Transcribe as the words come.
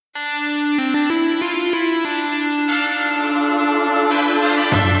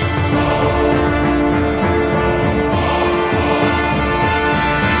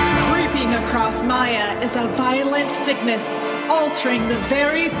sickness, altering the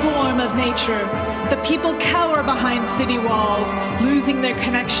very form of nature. The people cower behind city walls, losing their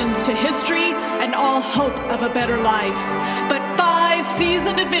connections to history and all hope of a better life. But 5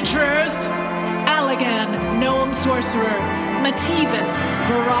 seasoned adventurers, Allagan, Gnome Sorcerer, Mativus,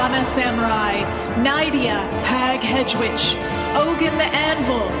 Varana Samurai, Nydia, Hag Hedgewitch, Ogun the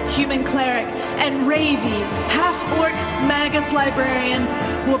Anvil, Human Cleric, and Ravy, Half-Orc Magus Librarian,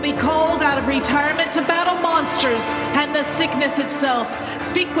 will be called out of retirement to battle monsters and the sickness itself,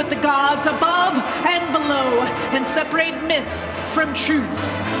 speak with the gods above and below, and separate myth from truth.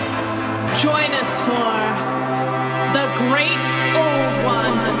 Join us for the Great Old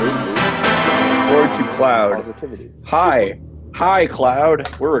Ones. Forward to Cloud. Hi,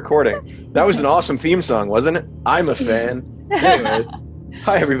 Cloud. We're recording. That was an awesome theme song, wasn't it? I'm a fan. Anyways,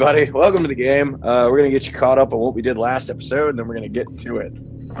 hi everybody. Welcome to the game. We're gonna get you caught up on what we did last episode, and then we're gonna get to it.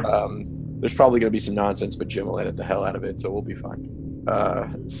 There's probably gonna be some nonsense, but Jim will edit the hell out of it, so we'll be fine.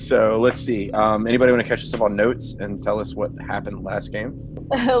 So let's see. Anybody want to catch us up on notes and tell us what happened last game?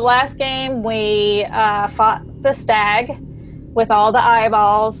 Last game, we fought the stag with all the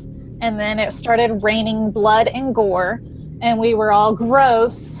eyeballs, and then it started raining blood and gore, and we were all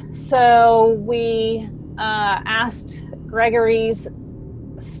gross. So we asked Gregory's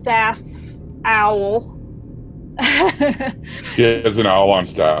staff owl. He has an owl on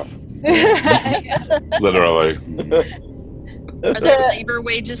staff. Literally. Are there labor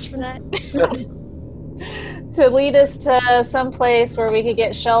wages for that? To lead us to some place where we could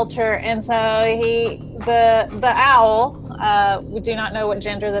get shelter. And so the owl, we do not know what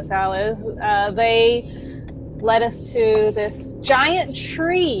gender this owl is, they led us to this giant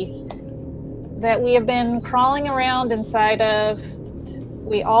tree that we have been crawling around inside of.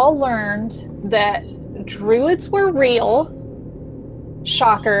 We all learned that druids were real.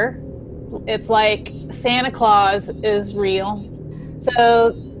 Shocker. It's like Santa Claus is real.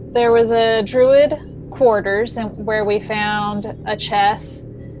 So there was a druid quarters where we found a chest,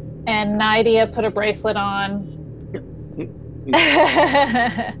 and Nydia put a bracelet on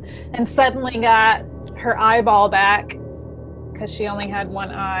and suddenly got her eyeball back because she only had one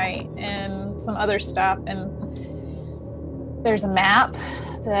eye, and some other stuff. And there's a map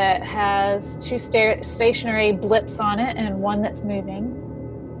that has 2 stationary blips on it and one that's moving.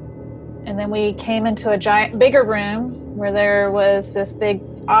 And then we came into a bigger room where there was this big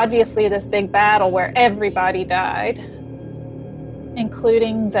battle where everybody died,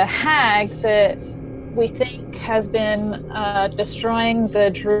 including the hag that we think has been destroying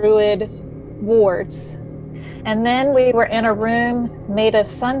the druid wards. And then we were in a room made of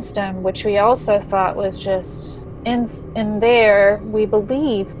sunstone, which we also thought was just in there. We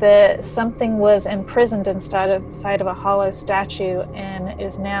believe that something was imprisoned inside of a hollow statue and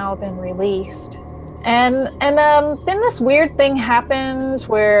is now been released. And then this weird thing happened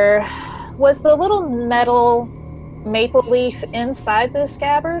where was the little metal maple leaf inside the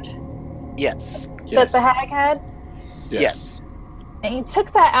scabbard? Yes. That the hag had? Yes. And you took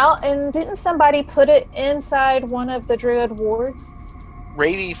that out, and didn't somebody put it inside one of the druid wards?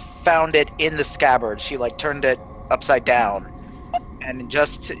 Rady found it in the scabbard. She turned it upside down, and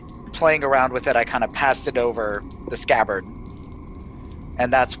just playing around with it, I kind of passed it over the scabbard.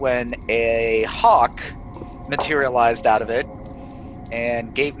 And that's when a hawk materialized out of it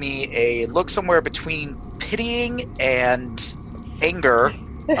and gave me a look somewhere between pitying and anger.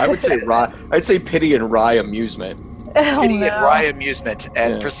 I'd say pity and wry amusement. Pity and wry amusement,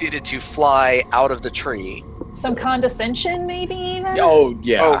 and proceeded to fly out of the tree. Some condescension, maybe even? Oh,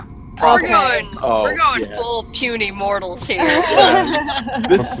 yeah. We're going full puny mortals here.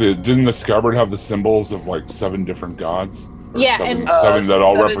 Didn't the scabbard have the symbols of 7 different gods? Yeah, seven that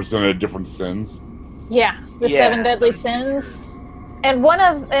all represented different sins. Yeah, the 7 deadly sins. And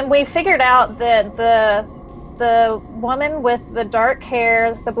we figured out that the woman with the dark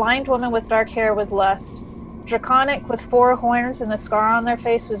hair, the blind woman with dark hair, was lust. Draconic with 4 horns and the scar on their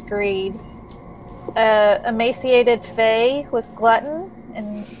face was greed. Emaciated fae was glutton,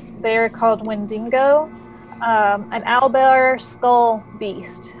 and they're called Wendigo. An owlbear skull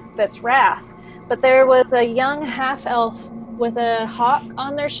beast, that's wrath. But there was a young half-elf with a hawk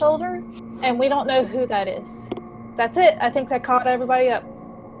on their shoulder, and we don't know who that is. That's it. I think that caught everybody up.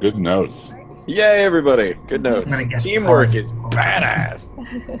 Good notes. Yay, everybody. Good notes. Teamwork is badass.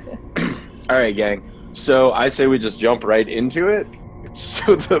 All right, gang. So I say we just jump right into it.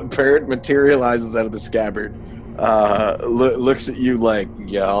 So the bird materializes out of the scabbard, looks at you like,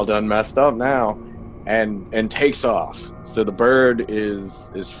 y'all done messed up now, and takes off. So the bird is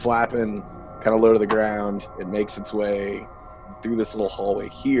flapping kind of low to the ground. It makes its way through this little hallway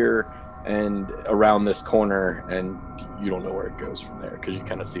here, and around this corner, and you don't know where it goes from there because you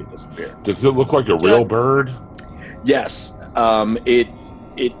kind of see it disappear. Does it look like a real bird? Yes.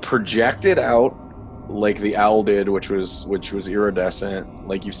 It projected out like the owl did, which was iridescent,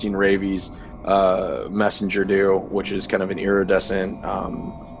 like you've seen Ravi's messenger do, which is kind of an iridescent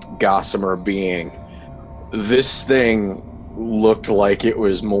gossamer being. This thing looked like it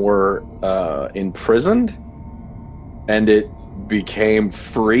was more imprisoned, and it became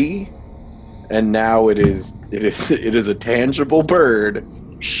free, and now it is a tangible bird.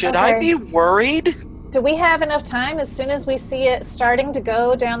 Should I be worried? Do we have enough time as soon as we see it starting to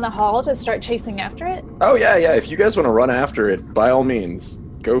go down the hall to start chasing after it? Oh yeah. If you guys want to run after it, by all means,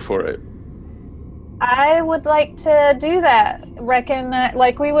 go for it. I would like to do that.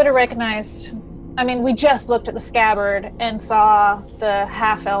 Like we would have recognized. I mean, we just looked at the scabbard and saw the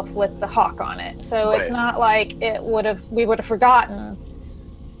half elf with the hawk on it. So It's not like we would have forgotten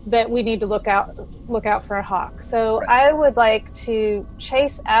that we need to look out for a hawk. So I would like to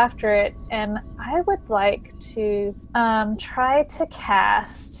chase after it, and I would like to try to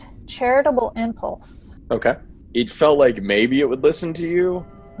cast Charitable Impulse. Okay. It felt like maybe it would listen to you,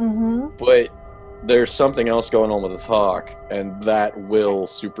 but there's something else going on with this hawk, and that will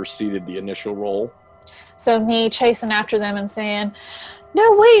superseded the initial roll. So me chasing after them and saying,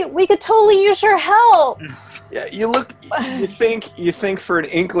 "No, wait, we could totally use your help." Yeah, you think for an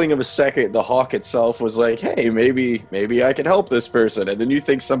inkling of a second, the hawk itself was like, "Hey, maybe I can help this person," and then you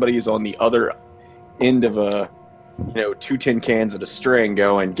think somebody is on the other end of a, 2 tin cans and a string,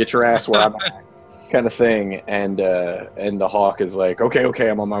 going, "Get your ass where I'm at," kind of thing, and the hawk is like, "Okay,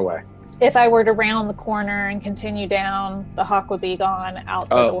 I'm on my way." If I were to round the corner and continue down, the hawk would be gone out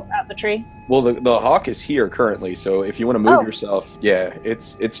the tree. Well, the hawk is here currently, so if you want to move yourself,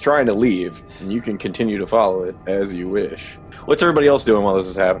 it's trying to leave, and you can continue to follow it as you wish. What's everybody else doing while this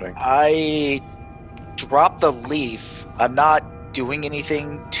is happening? I drop the leaf. I'm not doing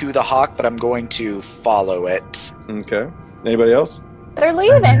anything to the hawk, but I'm going to follow it. Okay. Anybody else? They're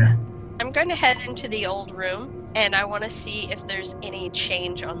leaving. I'm going to head into the old room, and I want to see if there's any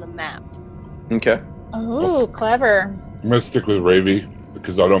change on the map. Okay. Oh, clever. I'm going to stick with Ravi,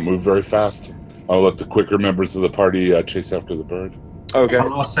 because I don't move very fast. I'll let the quicker members of the party chase after the bird. Okay.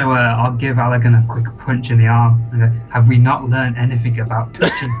 I'll give Allegan a quick punch in the arm. Have we not learned anything about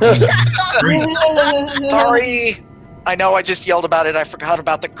touching things? Sorry. I know I just yelled about it. I forgot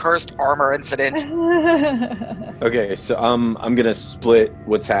about the cursed armor incident. Okay, so I'm gonna split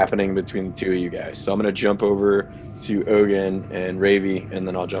what's happening between the two of you guys. So I'm gonna jump over to Ogun and Ravi, and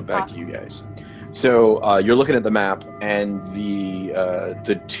then I'll jump back to you guys. So you're looking at the map, and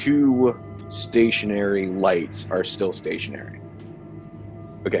the 2 stationary lights are still stationary.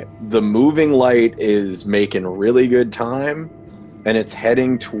 Okay, the moving light is making really good time, and it's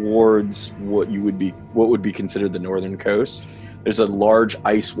heading towards what would be considered the northern coast. There's a large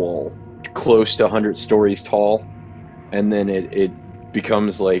ice wall close to 100 stories tall, and then it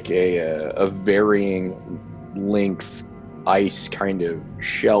becomes like a varying length ice kind of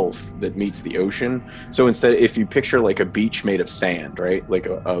shelf that meets the ocean. So instead, if you picture like a beach made of sand, right? Like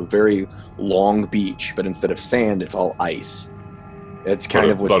a very long beach, but instead of sand, it's all ice. It's kind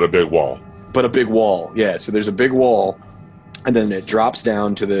of a big wall. But a big wall, yeah. So there's a big wall, and then it drops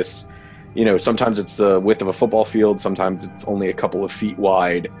down to this, sometimes it's the width of a football field, sometimes it's only a couple of feet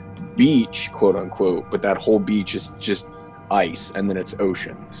wide beach, quote unquote, but that whole beach is just ice, and then it's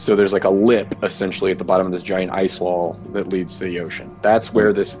ocean. So there's like a lip essentially at the bottom of this giant ice wall that leads to the ocean. That's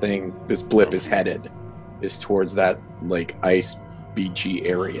where this blip is headed, is towards that like ice beachy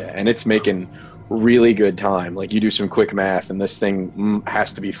area, and it's making really good time. Like you do some quick math, and this thing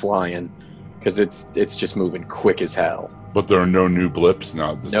has to be flying because it's just moving quick as hell. But there are no new blips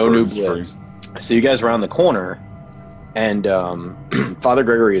now. No new blips. So you guys round the corner, and Father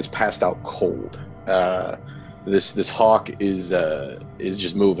Gregory is passed out cold. This hawk is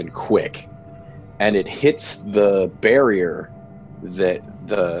just moving quick, and it hits the barrier that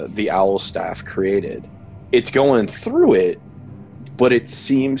the owl staff created. It's going through it, but it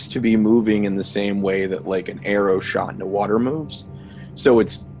seems to be moving in the same way that like an arrow shot into water moves. So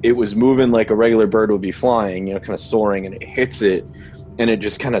it was moving like a regular bird would be flying, kind of soaring, and it hits it, and it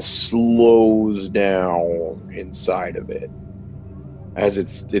just kind of slows down inside of it as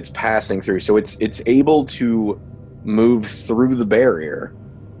it's passing through. So it's able to move through the barrier.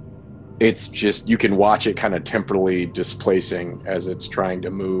 It's just, you can watch it kind of temporally displacing as it's trying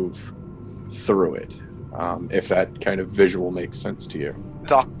to move through it. If that kind of visual makes sense to you.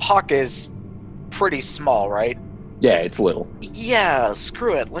 The hawk is pretty small, right? Yeah, it's little. Yeah,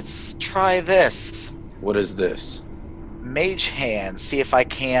 screw it. Let's try this. What is this? Mage hand. See if I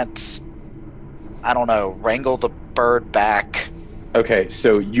can't I don't know, wrangle the bird back. Okay,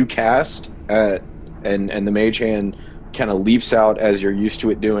 so you cast, and the mage hand kind of leaps out as you're used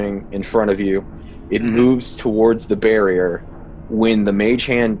to it doing in front of you. It moves towards the barrier. When the mage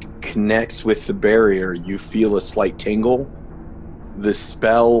hand connects with the barrier, you feel a slight tingle. The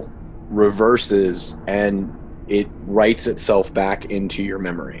spell reverses, and it writes itself back into your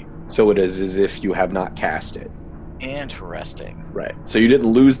memory. So it is as if you have not cast it. Interesting. Right. So you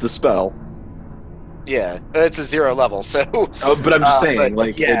didn't lose the spell. Yeah, it's a 0 level, so... Oh, but I'm just saying,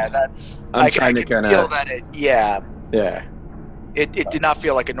 like... Yeah, I trying to kind of... feel that it... Yeah. Yeah. It did not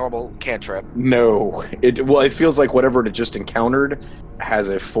feel like a normal cantrip. No. It feels like whatever it just encountered has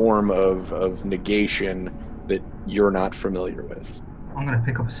a form of negation that you're not familiar with. I'm going to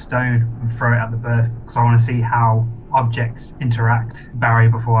pick up a stone and throw it at the bird because I want to see how objects interact. Barry,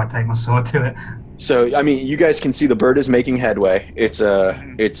 before I take my sword to it. So, I mean, you guys can see the bird is making headway. It's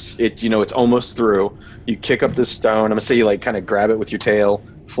almost through. You kick up this stone. I'm gonna say you like kind of grab it with your tail,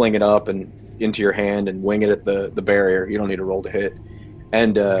 fling it up and into your hand, and wing it at the barrier. You don't need to roll to hit.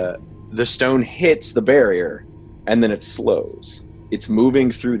 And the stone hits the barrier, and then it slows. It's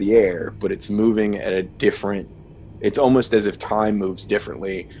moving through the air, but it's moving at a different. It's almost as if time moves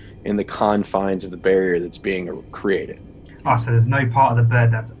differently in the confines of the barrier that's being created. Oh, so there's no part of the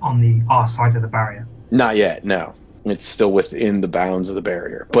bird that's on the our side of the barrier? Not yet, no. It's still within the bounds of the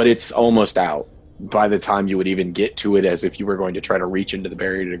barrier, but it's almost out. By the time you would even get to it, as if you were going to try to reach into the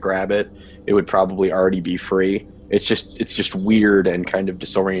barrier to grab it, it would probably already be free. It's just weird and kind of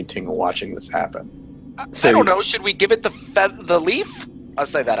disorienting watching this happen. So, I don't know, should we give it the leaf? I'll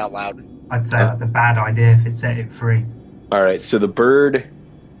say that out loud. I'd say that's a bad idea if it set it free. All right, so the bird...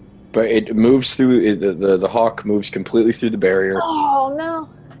 But it moves through, the hawk moves completely through the barrier. Oh, no.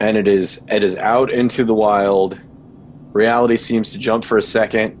 And it is out into the wild. Reality seems to jump for a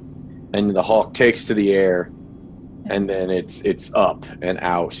second, and the hawk takes to the air, and then it's up and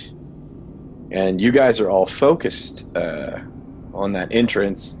out. And you guys are all focused on that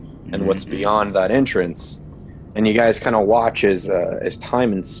entrance and what's beyond that entrance. And you guys kind of watch as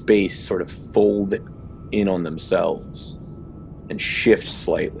time and space sort of fold in on themselves and shift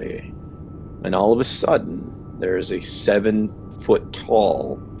slightly. And all of a sudden, there is a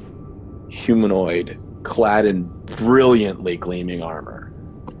 7-foot-tall humanoid clad in brilliantly gleaming armor.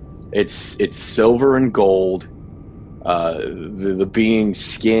 It's silver and gold. The being's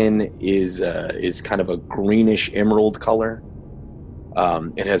skin is kind of a greenish emerald color.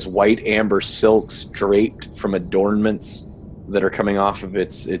 It has white amber silks draped from adornments that are coming off of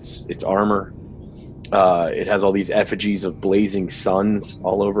its armor. It has all these effigies of blazing suns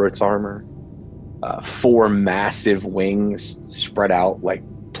all over its armor. 4 massive wings spread out like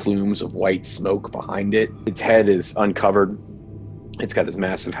plumes of white smoke behind it. Its head is uncovered. It's got this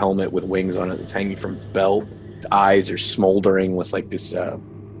massive helmet with wings on it that's hanging from its belt. Its eyes are smoldering with like this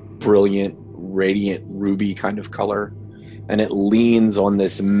brilliant, radiant ruby kind of color. And it leans on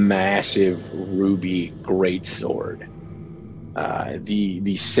this massive ruby greatsword.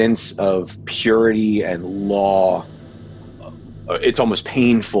 The sense of purity and law, it's almost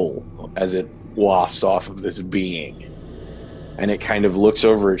painful as it wafts off of this being. And it kind of looks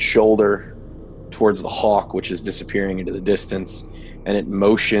over its shoulder towards the hawk, which is disappearing into the distance, and it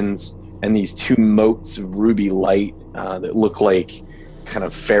motions, and these 2 motes of ruby light that look like kind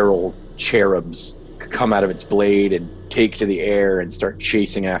of feral cherubs come out of its blade and take to the air and start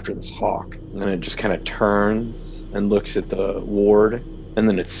chasing after this hawk. And then it just kind of turns and looks at the ward, and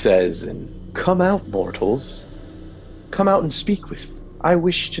then it says, "Come out, mortals. Come out and speak with. I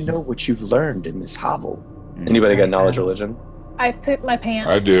wish to know what you've learned in this hovel." Anybody got knowledge religion? I pooped my pants.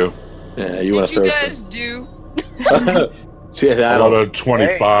 I do. Yeah, you want to throw you guys do? So yeah, that'll Out of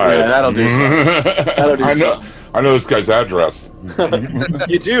 25. Yeah, that'll do something. That'll do something. I know this guy's address.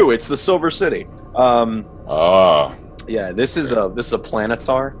 You do. It's the Silver City. Yeah, this is a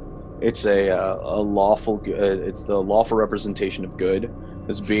planetar. It's a lawful. It's the lawful representation of good.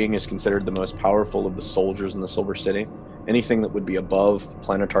 This being is considered the most powerful of the soldiers in the Silver City. Anything that would be above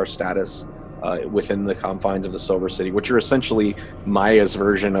planetar status within the confines of the Silver City, which are essentially Maya's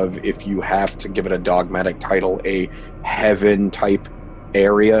version of, if you have to give it a dogmatic title, a heaven type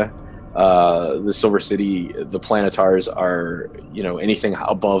area. The Silver City, the planetars are, anything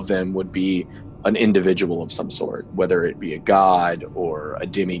above them would be an individual of some sort, whether it be a god or a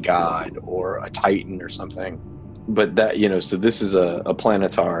demigod or a titan or something. But that, so this is a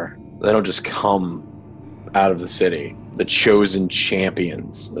planetar. They don't just come out of the city. The chosen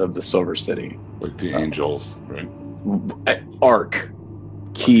champions of the Silver City. Like the angels, right? Arc.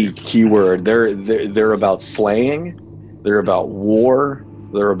 Key word. They're about slaying. They're about war.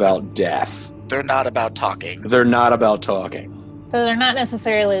 They're about death. They're not about talking. They're not about talking. So they're not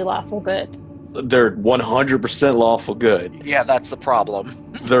necessarily lawful good. They're 100% lawful good. Yeah, that's the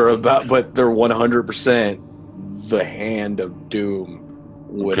problem. But they're 100% the hand of doom.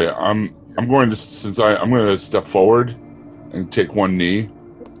 Okay, I'm going to step forward and take one knee.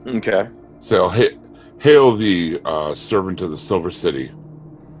 Okay. So hail the servant of the Silver City.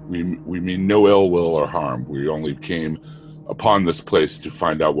 We mean no ill will or harm. We only came upon this place to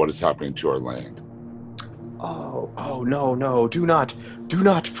find out what is happening to our land. Oh, no, do not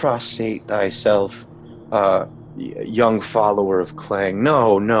prostrate thyself, young follower of Clang.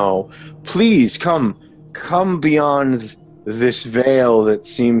 No, please come beyond this veil that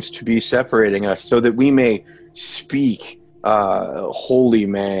seems to be separating us, so that we may speak, holy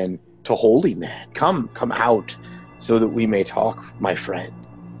man to holy man. Come out, so that we may talk, my friend.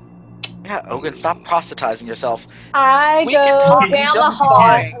 Yeah, Ogun, stop proselytizing yourself. I We can go talk down the just hall.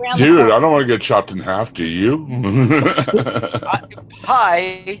 fine. Around Dude, the I hall. don't want to get chopped in half, do you?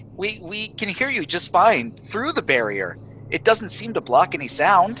 Hi, we can hear you just fine through the barrier. It doesn't seem to block any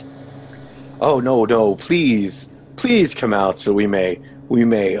sound. Oh, no, please come out, so we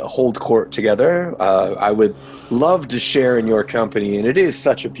may hold court together. I would love to share in your company, and it is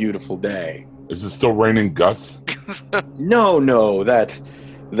such a beautiful day. Is it still raining Gus? No,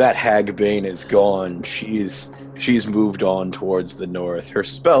 that Hagbane is gone. She's moved on towards the north. Her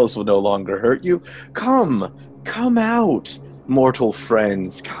spells will no longer hurt you. Come out, mortal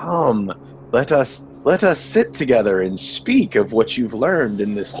friends. Come, let us sit together and speak of what you've learned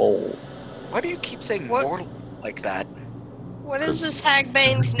in this hole. Why do you keep saying What? mortal like that? What is this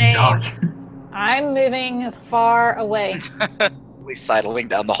Hagbane's name? I'm moving far away. We sidling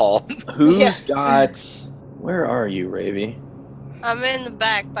down the hall. Who's Yes. got? Where are you, Ravy? I'm in the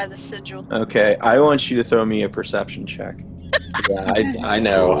back by the sigil. Okay, I want you to throw me a perception check. Yeah, I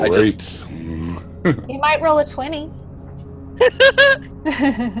know. I just You might roll a 20.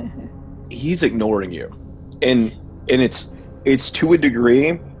 he's ignoring you, and it's to a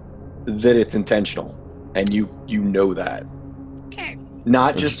degree that it's intentional, and you know that. Okay.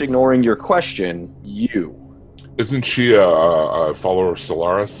 Not just ignoring your question, you. Isn't she a follower of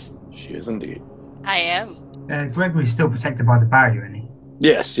Solaris? She is indeed. I am. Gregory's still protected by the barrier, isn't he?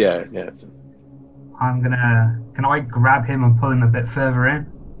 Yes, yeah. Can I grab him and pull him a bit further in?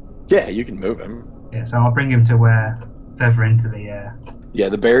 Yeah, you can move him. Yeah, so I'll bring him to further into the, Yeah,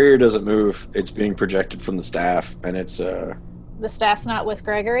 the barrier doesn't move. It's being projected from the staff, and it's The staff's not with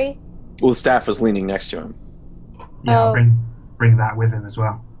Gregory? the staff is leaning next to him. I'll Oh. bring that with him as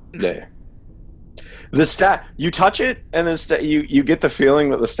well. Yeah. The staff, you touch it, and then you get the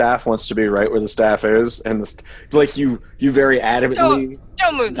feeling that the staff wants to be right where the staff is, and you very adamantly,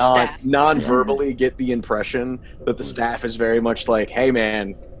 Don't move the staff. non-verbally get the impression that the staff is very much like, hey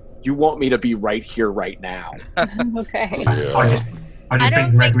man, you want me to be right here, right now. Okay. Yeah. I I just don't think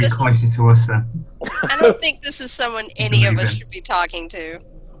think Gregory's this closer to us then. I don't think this is someone any of us should be talking to.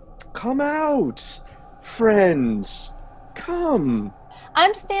 Come out, friends. Come.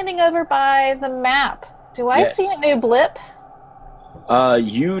 I'm standing over by the map. Do I Yes. see a new blip?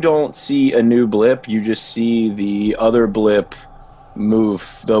 You don't see a new blip. You just see the other blip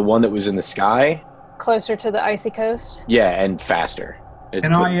move, the one that was in the sky. Closer to the icy coast? Yeah, and faster. It's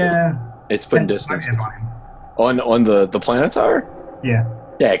Can it's putting send distance fire by him? on the Planetar. Yeah.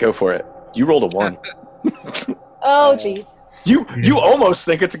 Yeah, go for it. You rolled a 1. Oh, jeez. You almost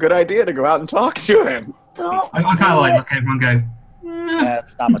think it's a good idea to go out and talk to him. Don't I kind of like look at everyone and go,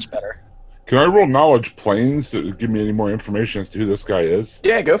 It's not much better. Can I roll knowledge planes that would give me any more information as to who this guy is?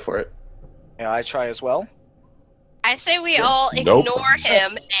 Yeah, go for it. Yeah, I try as well. I say we all Nope. ignore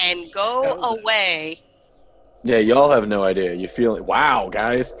him and go away. Yeah, y'all have no idea. You feel it. Wow,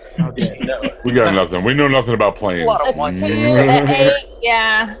 guys. Yeah, no. We got nothing. We know nothing about planes. A lot of A one. 2, an 8,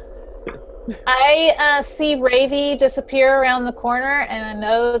 yeah. I see Ravy disappear around the corner, and I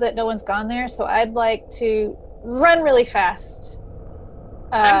know that no one's gone there, so I'd like to run really fast.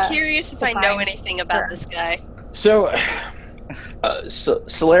 I'm curious if I know fine. anything about Sure. this guy. So,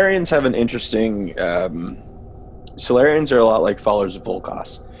 Solarians have an interesting. Solarians are a lot like followers of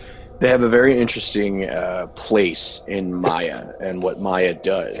Volkos. They have a very interesting place in Maya and what Maya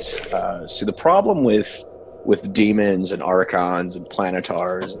does. So the problem with demons and archons and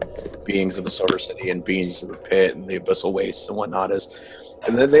planetars and beings of the Silver City and beings of the pit and the abyssal wastes and whatnot is,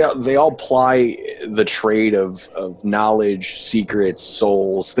 and then they all ply the trade of knowledge, secrets,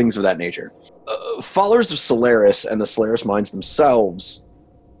 souls, things of that nature. Followers of Solaris and the Solaris minds themselves,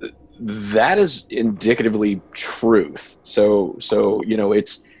 that is indicatively truth. So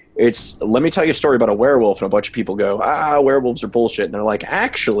it's let me tell you a story about a werewolf, and a bunch of people go, werewolves are bullshit, and they're like,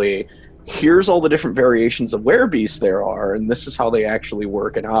 actually, here's all the different variations of werebeasts there are, and this is how they actually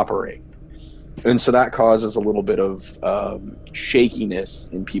work and operate. And so that causes a little bit of shakiness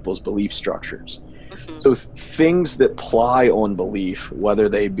in people's belief structures. So things that ply on belief, whether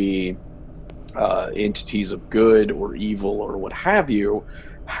they be entities of good or evil or what have you,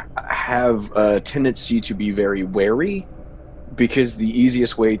 have a tendency to be very wary, because the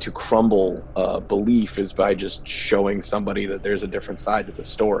easiest way to crumble belief is by just showing somebody that there's a different side to the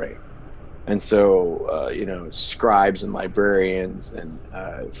story. And so, scribes and librarians and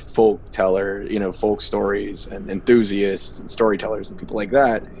folk stories and enthusiasts and storytellers and people like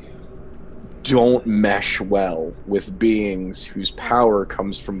that don't mesh well with beings whose power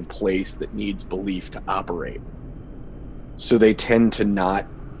comes from a place that needs belief to operate. So they tend to not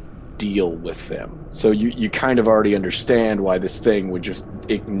deal with them. So you kind of already understand why this thing would just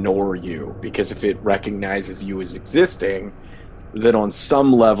ignore you, because if it recognizes you as existing, then on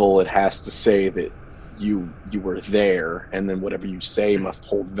some level it has to say that you were there, and then whatever you say must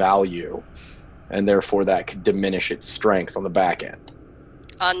hold value, and therefore that could diminish its strength on the back end.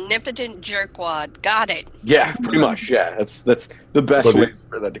 Omnipotent jerkwad. Got it. Yeah, pretty much. Yeah, that's the best way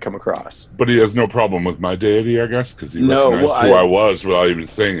for that to come across. But he has no problem with my deity, I guess, because he recognized who I was without even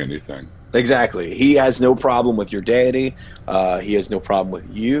saying anything. Exactly. He has no problem with your deity. He has no problem with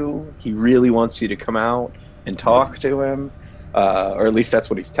you. He really wants you to come out and talk to him. Or at least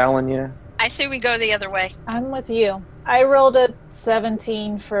that's what he's telling you. I say we go the other way. I'm with you. I rolled a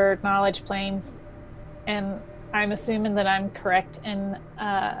 17 for knowledge planes, and I'm assuming that I'm correct in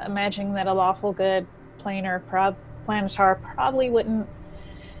imagining that a lawful good planar planetar probably wouldn't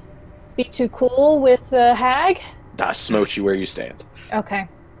be too cool with the hag. I smote you where you stand. Okay.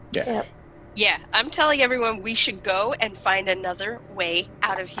 Yeah. Yep. Yeah, I'm telling everyone we should go and find another way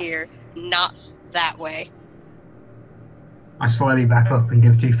out of here, not that way. I slowly back up and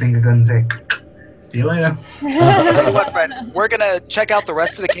give 2 finger guns a see you later. Tell you what, friend, we're gonna check out the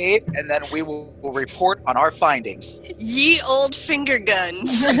rest of the cave, and then we will report on our findings. Ye old finger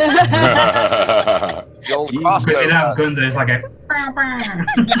guns. The old crossbow. Putting out guns and it's like a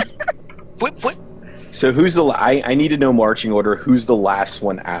Whip, whip. So who's the? I need to know marching order. Who's the last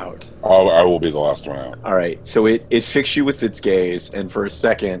one out? I will be the last one out. All right. So it fixed you with its gaze, and for a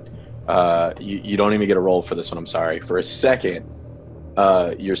second, you don't even get a roll for this one. I'm sorry. For a second,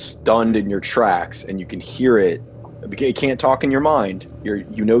 you're stunned in your tracks, and you can hear it. It can't talk in your mind.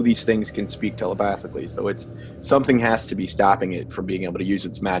 You know these things can speak telepathically, so it's something has to be stopping it from being able to use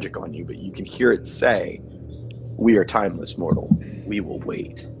its magic on you. But you can hear it say, "We are timeless, mortal. We will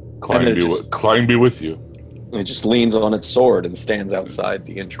wait." Climb be with you. It just leans on its sword and stands outside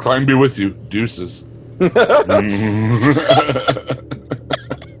the entrance. Climb be with you. Deuces.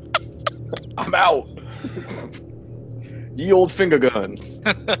 I'm out. Ye old finger guns.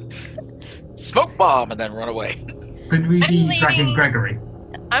 Smoke bomb and then run away. Could we be leaving. dragging Gregory?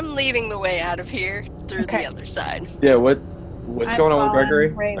 I'm leading the way out of here through Okay. the other side. Yeah, what's I'm going on with following Gregory?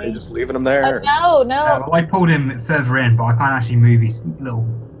 Brady. Are you just leaving him there? No. Well, I pulled him further in, but I can't actually move his little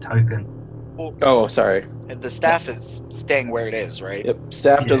token. Oh, sorry. And the staff is staying where it is, right? Yep,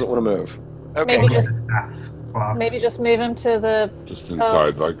 staff Yeah. doesn't want to move. Okay. Maybe I'll just- get the staff. Well, Maybe just move him to the. Just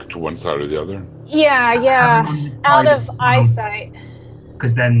inside, like to one side or the other. Yeah. Out of eyesight.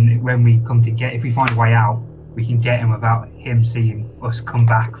 Because then when we come to if we find a way out, we can get him without him seeing us come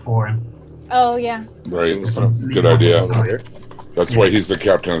back for him. Oh yeah. Right. So, Good idea. over here. That's why he's the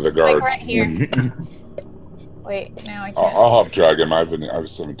captain of the guard. Like right here. Wait, now I can't. I'll help drag him. I have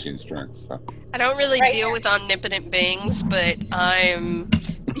 17 strength. So. I don't really Right deal here. with omnipotent beings, but I'm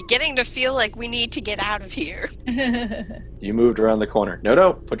beginning to feel like we need to get out of here. You moved around the corner.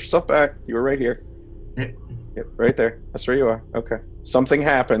 No, put yourself back. You were right here. Yep. Yep, right there. That's where you are. Okay. Something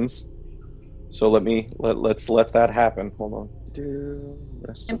happens. So let's let that happen. Hold on.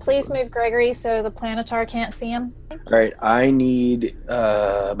 And please move Gregory so the planetar can't see him. All right, I need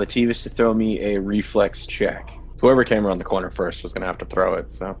Mativus to throw me a reflex check. Whoever came around the corner first was going to have to throw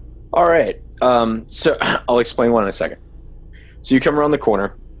it. So, all right. So I'll explain one in a second. So you come around the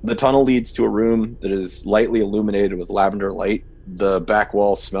corner. The tunnel leads to a room that is lightly illuminated with lavender light. The back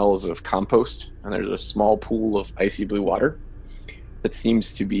wall smells of compost, and there's a small pool of icy blue water that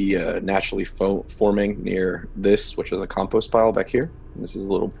seems to be naturally forming near this, which is a compost pile back here. And this is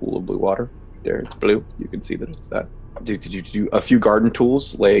a little pool of blue water. There, it's blue. You can see that it's that. Do a few garden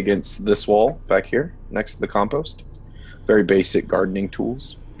tools lay against this wall back here, next to the compost. Very basic gardening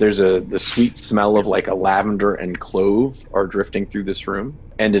tools. There's the sweet smell of like a lavender and clove are drifting through this room.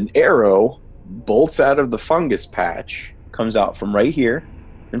 And an arrow bolts out of the fungus patch, comes out from right here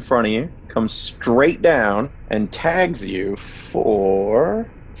in front of you, comes straight down and tags you for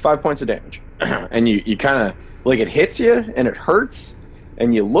 5 points of damage. And you kind of, like, it hits you and it hurts,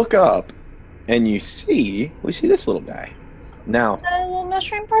 and you look up and we see this little guy. Now, Is that a little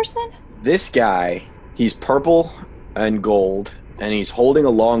mushroom person? this guy, he's purple and gold, and he's holding a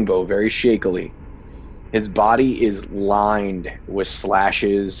longbow very shakily. His body is lined with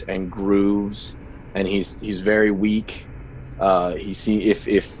slashes and grooves, and he's very weak.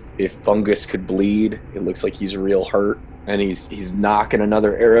 If fungus could bleed, it looks like he's real hurt. And he's knocking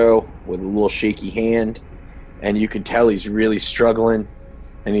another arrow with a little shaky hand, and you can tell he's really struggling.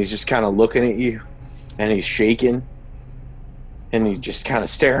 And he's just kind of looking at you, and he's shaking, and he's just kind of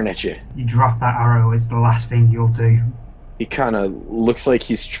staring at you. You drop that arrow is the last thing you'll do. He kind of looks like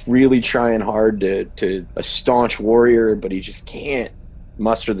he's really trying hard to a staunch warrior, but he just can't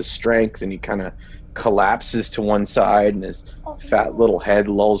muster the strength, and he kind of collapses to one side, and his fat little head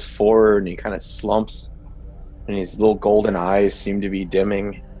lolls forward, and he kind of slumps, and his little golden eyes seem to be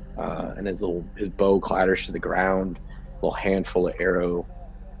dimming, and his bow clatters to the ground. A little handful of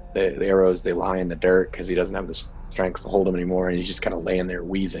the arrows, they lie in the dirt because he doesn't have the strength to hold them anymore, and he's just kind of laying there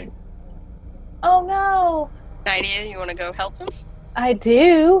wheezing. Oh no! Idea, you want to go help him? I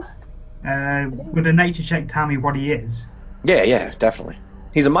do. Would a nature check tell me what he is? Yeah, definitely.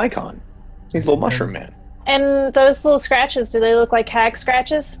 He's a mycon. He's a little mushroom man. And those little scratches, do they look like hag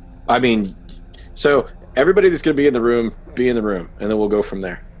scratches? I mean, so everybody that's going to be in the room, and then we'll go from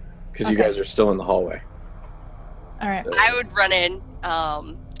there. Because you guys are still in the hallway. All right. So, I would run in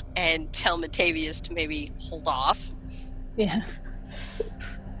and tell Matavius to maybe hold off. Yeah.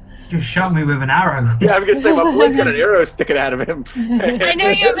 Just shot me with an arrow. yeah, I'm going to say my boy's got an arrow sticking out of him. I know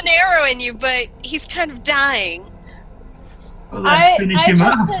you have an arrow in you, but he's kind of dying. Well, let's finish him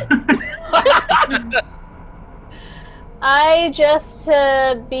up. I just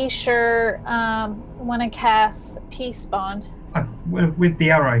to be sure want to cast Peace Bond. With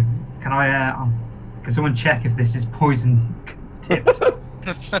the arrow, can someone check if this is poison tipped?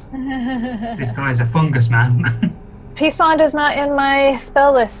 This guy's a fungus man. Peace Bond is not in my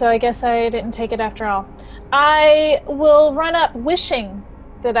spell list, so I guess I didn't take it after all. I will run up wishing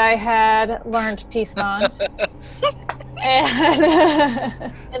that I had learned Peace Bond.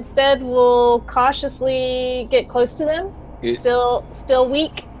 And instead we'll cautiously get close to them. Still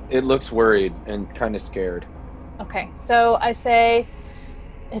weak. It looks worried and kind of scared. Okay, so I say,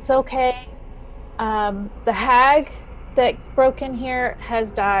 it's okay. The hag that broke in here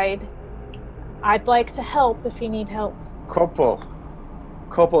has died. I'd like to help if you need help. Kopo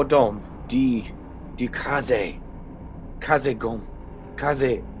dom, di kaze gom,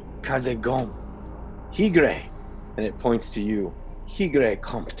 kaze gom, higre, and it points to you. Higre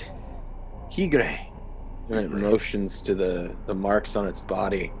kommt, higre, and it motions to the marks on its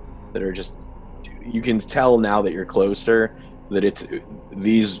body that are just. You can tell now that you're closer that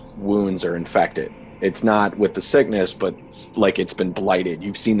these wounds are infected. It's not with the sickness, but like it's been blighted.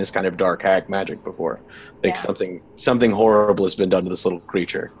 You've seen this kind of dark hag magic before. Like something horrible has been done to this little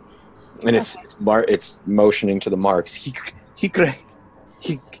creature, and it's motioning to the marks. Higre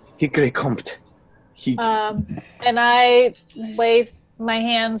kommt. And I wave my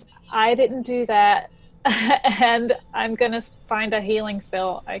hands. I didn't do that, and I'm gonna find a healing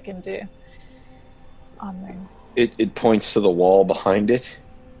spell I can do on them. It points to the wall behind it.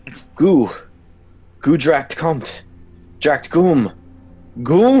 Drakt kommt. Drakt goom.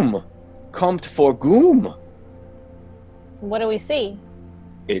 Goom. Kommt for goom. What do we see?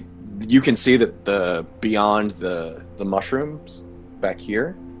 You can see that beyond the mushrooms back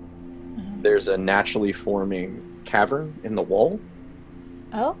here, there's a naturally forming cavern in the wall.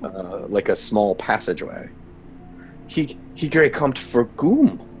 Oh. Like a small passageway. Higre kommt for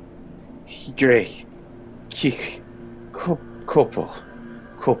goom. Higre kik kopo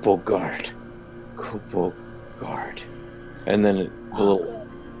guard. Kopo guard. And then the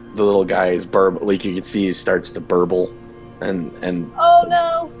little guy is like you can see he starts to burble and oh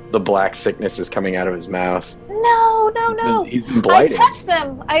no, the black sickness is coming out of his mouth. No. He's been blighted. I touched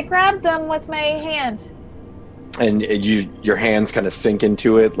them. I grabbed them with my hand. And your hands kind of sink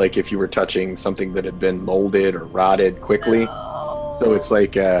into it like if you were touching something that had been molded or rotted quickly. No. So it's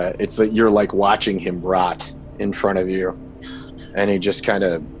like you're like watching him rot in front of you. And he just kind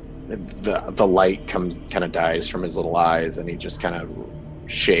of the light kind of dies from his little eyes, and he just kind of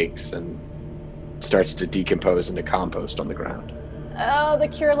shakes and starts to decompose into compost on the ground. Oh, the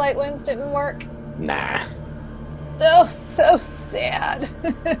cure light wounds didn't work. Nah. Oh, so sad.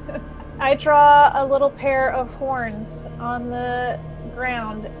 I draw a little pair of horns on the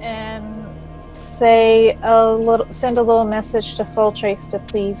ground and send a little message to Fulltrace to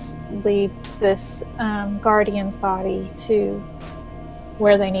please lead this guardian's body to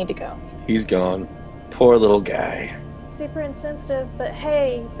where they need to go. He's gone. Poor little guy. Super insensitive, but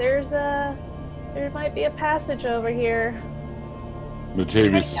hey, there might be a passage over here.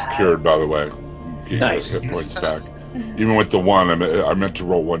 Matavius is cured, by the way. Gain Nice. hit points back. Even with the 1, I meant to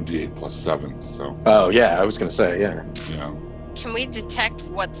roll 1d8 plus 7, so... Oh, yeah, I was going to say, yeah. Yeah. Can we detect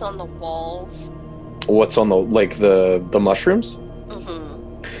what's on the walls? What's on the mushrooms?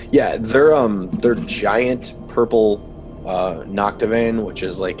 Mm-hmm. Yeah, they're giant purple noctivane, which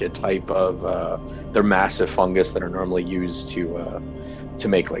is like a type of they're massive fungus that are normally used to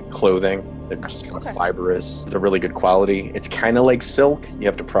make like clothing. They're just kind of fibrous. They're really good quality. It's kind of like silk. You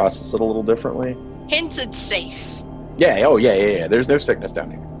have to process it a little differently. Hence it's safe. Yeah. Oh, yeah. There's no sickness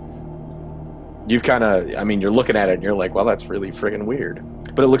down here. You've kind of, you're looking at it and you're like, well, that's really friggin' weird.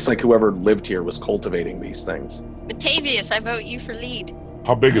 But it looks like whoever lived here was cultivating these things. Matavius, I vote you for lead.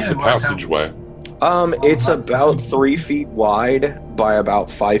 How big is the passageway? It's about 3 feet wide by about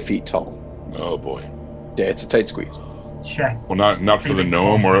 5 feet tall. Oh, boy. Yeah, it's a tight squeeze. Check. Well, not for the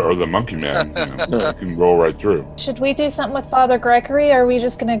gnome or the monkey man. You can roll right through. Should we do something with Father Gregory, or are we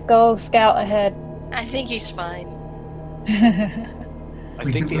just going to go scout ahead? I think he's fine. I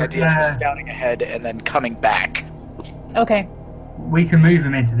think the idea is we're scouting ahead and then coming back. Okay. We can move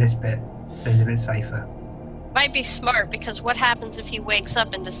him into this bit, so he's a bit safer. Might be smart, because what happens if he wakes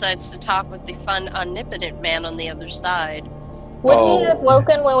up and decides to talk with the fun, omnipotent man on the other side? Wouldn't he have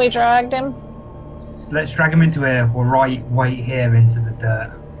woken when we dragged him? Let's drag him into here. We'll wait here into the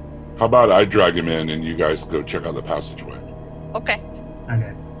dirt. How about I drag him in and you guys go check out the passageway? Okay.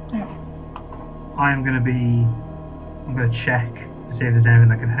 Okay. I'm gonna check to see if there's anything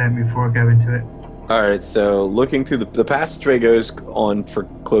that can hurt me before I go into it. All right, so looking through the passageway goes on for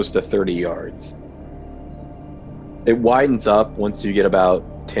close to 30 yards. It widens up once you get about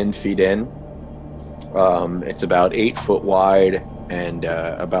 10 feet in. It's about 8 foot wide and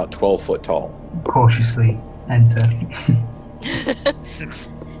about 12 foot tall. Cautiously enter.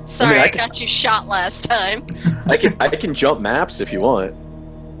 Sorry, I I got you shot last time. I can jump maps if you want.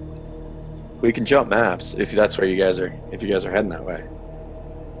 We can jump maps if that's where you guys are. If you guys are heading that way.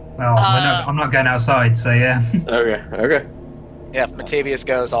 Well, I'm not going outside, so yeah. Okay. Yeah, if Matavius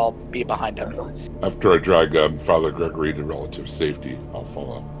goes, I'll be behind him. After I drag Father Gregory to relative safety, I'll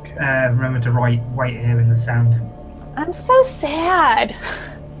follow. Remember to wait here in the sand. I'm so sad.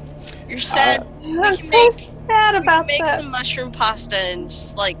 You're sad. I'm so sad about Make that. some mushroom pasta and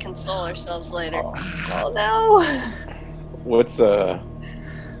just console ourselves later. Oh no. What's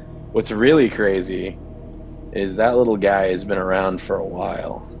really crazy is that little guy has been around for a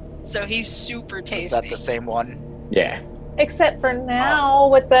while. So he's super tasty. Is that the same one? Yeah. Except for now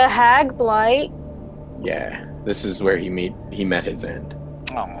with the hag blight. Yeah. This is where he met his end.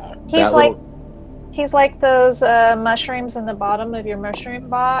 Oh. He's like those mushrooms in the bottom of your mushroom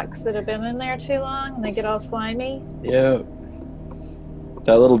box that have been in there too long and they get all slimy. Yeah.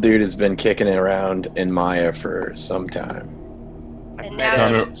 That little dude has been kicking it around in Maya for some time. And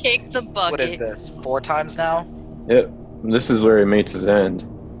now he's kicked the bucket. What is this? 4 times now? Yep. This is where he meets his end.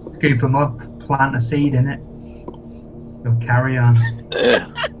 Scoop him up, plant a seed in it. They'll carry on.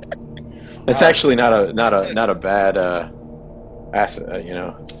 It's actually not a bad asset,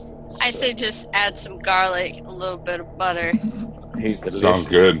 I say just add some garlic, a little bit of butter. He's delicious. Sounds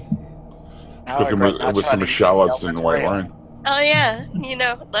good. Now Cook I him regret with not some trying shallots to and use white the wine. Oh yeah,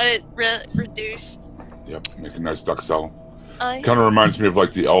 let it reduce. Yep, make a nice duck salad. Yeah. Kind of reminds me of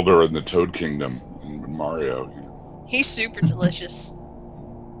the Elder in the Toad Kingdom in Mario. He's super delicious.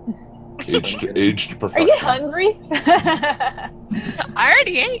 Aged Are perfection. you hungry? I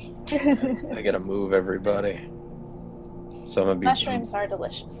already ate. I gotta move everybody. So I'm gonna be. Mushrooms are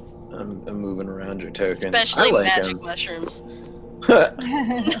delicious. I'm moving around your token. Especially I like magic mushrooms.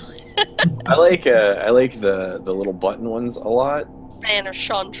 I like the little button ones a lot. Fan of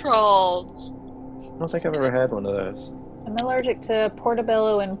chanterelles. I don't think I've ever had one of those. I'm allergic to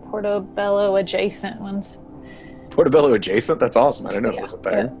portobello and portobello adjacent ones. Portobello adjacent? That's awesome. I didn't know it was a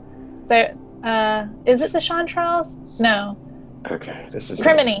thing. Is it the chanterelles? No. Okay, this is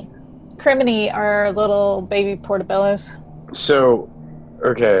Criminy. Criminy are little baby portobellos. So,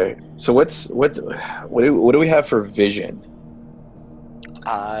 okay. So what do we have for vision?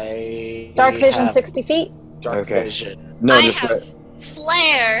 Dark vision, have 60 feet. Dark Okay. vision. No, I just have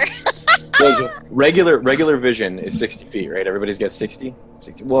flare. regular vision is 60 feet, right? Everybody's got 60?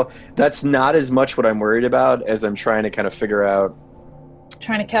 Well, that's not as much what I'm worried about as I'm trying to kind of figure out.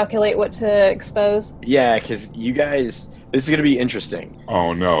 Trying to calculate what to expose. Yeah, because you guys, this is going to be interesting.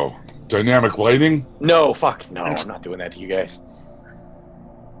 Oh no. Dynamic lighting? No, fuck. No, I'm not doing that to you guys.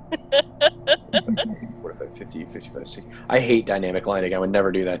 What if 45, 50, 55, 60. I hate dynamic lighting. I would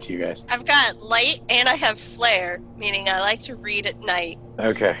never do that to you guys. I've got light and I have flare, meaning I like to read at night.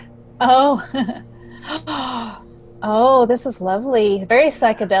 Okay. Oh. Oh, this is lovely. Very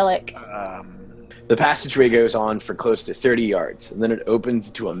psychedelic. The passageway goes on for close to 30 yards, and then it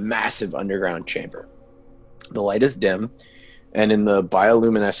opens to a massive underground chamber. The light is dim, and in the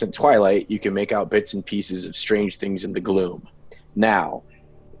bioluminescent twilight, you can make out bits and pieces of strange things in the gloom. Now,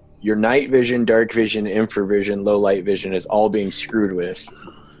 your night vision, dark vision, infravision, low light vision is all being screwed with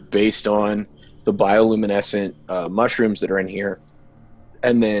based on the bioluminescent mushrooms that are in here,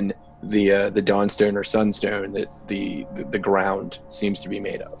 and then the dawnstone or sunstone that the ground seems to be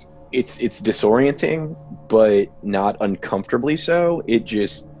made of. It's disorienting, but not uncomfortably so. It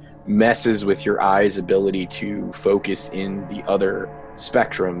just messes with your eye's ability to focus in the other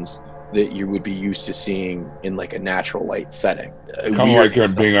spectrums that you would be used to seeing in like a natural light setting. Kind of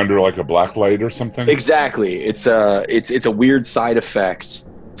like being under like a black light or something. Exactly. It's a weird side effect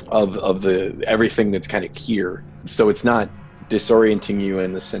of the everything that's kind of here. So it's not disorienting you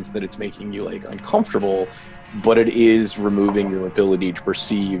in the sense that it's making you like uncomfortable, but it is removing your ability to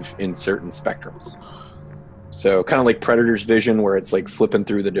perceive in certain spectrums. So kind of like Predator's vision, where it's like flipping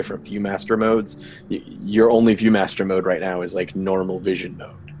through the different Viewmaster modes. Your only Viewmaster mode right now is like normal vision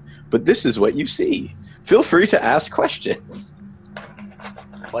mode. But this is what you see. Feel free to ask questions.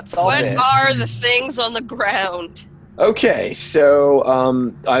 What's all What this? are the things on the ground? Okay, so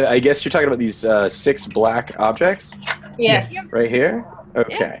I guess you're talking about these 6 black objects Yes. right here?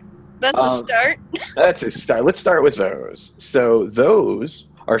 Okay. That's a start. That's a start. Let's start with those. So those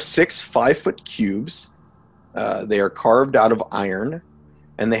are 6 5-foot cubes. They are carved out of iron,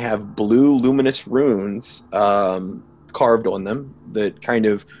 and they have blue luminous runes carved on them that kind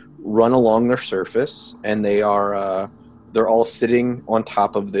of run along their surface, and they're all sitting on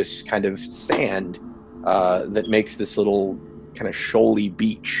top of this kind of sand that makes this little kind of shoaly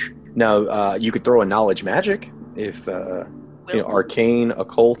beach. Now, you could throw a knowledge magic if arcane,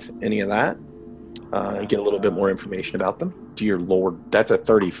 occult, any of that, and get a little bit more information about them. Dear Lord, that's a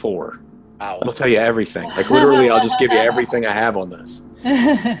 34. Wow. I'll tell you everything. Like literally, I'll just give you everything I have on this.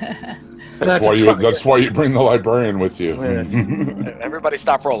 That's why you bring the librarian with you. Everybody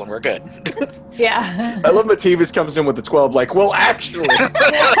stop rolling. We're good. Yeah. I love Mativus comes in with the 12, like, well, actually.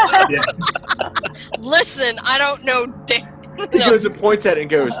 Listen, I don't know. He goes and points at it and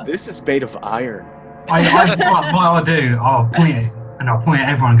goes, this is made of iron. What I'll do, I'll point it, and I'll point at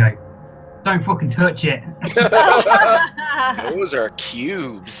everyone and go, don't fucking touch it. Those are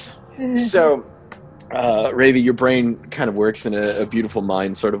cubes. So, Ravi, your brain kind of works in a beautiful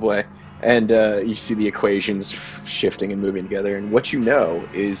mind sort of way, and you see the equations shifting and moving together, and what you know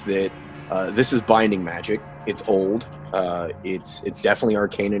is that this is binding magic. It's old. It's definitely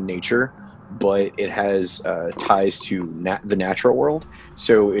arcane in nature, but it has ties to the natural world.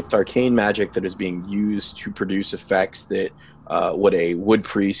 So it's arcane magic that is being used to produce effects that what a wood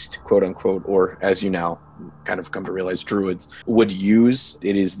priest, quote unquote, or as you now kind of come to realize, druids would use.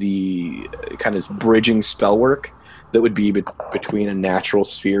 It is the kind of bridging spell work that would be between a natural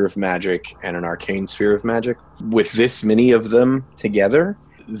sphere of magic and an arcane sphere of magic. With this many of them together,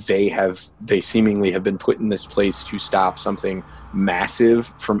 they seemingly have been put in this place to stop something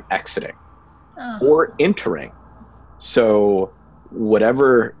massive from exiting or entering. So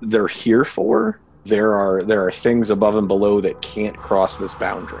whatever they're here for, there are things above and below that can't cross this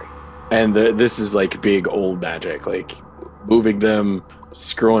boundary. And this is like big old magic, like moving them,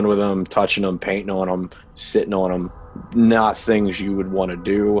 screwing with them, touching them, painting on them, sitting on them. Not things you would want to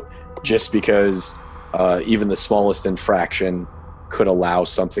do just because even the smallest infraction could allow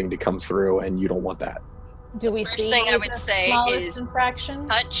something to come through, and you don't want that. Do we First see thing I the would say smallest is infraction?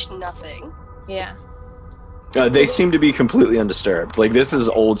 touch nothing. Yeah. They seem to be completely undisturbed. Like, this is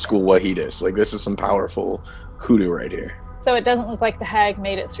old school Wahidus. Like, this is some powerful hoodoo right here. So it doesn't look like the hag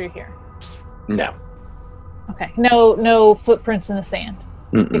made it through here. No. Okay. No footprints in the sand,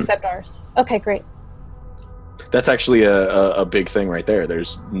 Mm-mm. except ours. Okay, great. That's actually a big thing right there.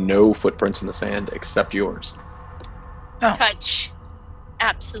 There's no footprints in the sand except yours. Oh. Touch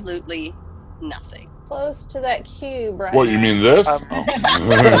absolutely nothing. Close to that cube, right? What, you mean this?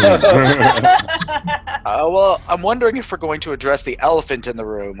 Well, I'm wondering if we're going to address the elephant in the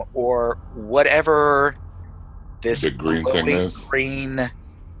room or whatever this Big green thing glowing is. green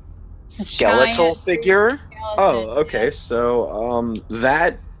skeletal Giant figure. skeleton. Oh, okay. So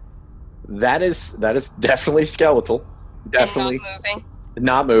that is definitely skeletal. Definitely And not moving.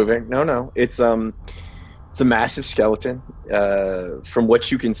 not moving. No. It's a massive skeleton. From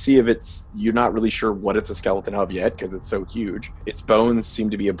what you can see of it, you're not really sure what it's a skeleton of yet because it's so huge. Its bones seem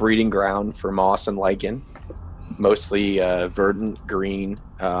to be a breeding ground for moss and lichen. mostly verdant green.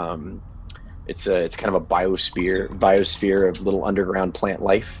 It's kind of a biosphere of little underground plant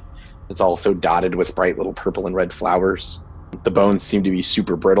life. It's also dotted with bright little purple and red flowers. The bones seem to be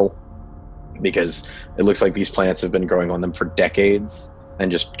super brittle because it looks like these plants have been growing on them for decades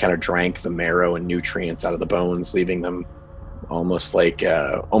and just kind of drank the marrow and nutrients out of the bones, leaving them almost like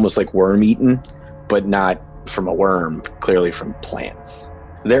worm eaten, but not from a worm, clearly from plants.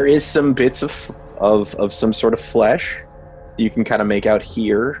 There is some bits of some sort of flesh you can kind of make out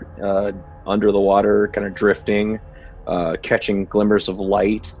here under the water, kind of drifting, catching glimmers of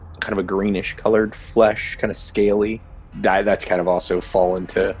light, kind of a greenish colored flesh, kind of scaly. That's kind of also fallen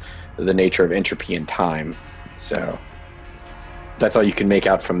to the nature of entropy and time. So that's all you can make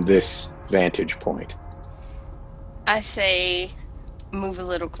out from this vantage point. I say move a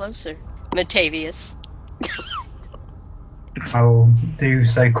little closer. Matavius. I will do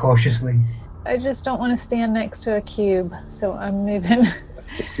so cautiously. I just don't want to stand next to a cube, so I'm moving.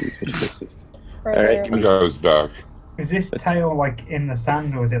 All right, I goes back. Is this tail like in the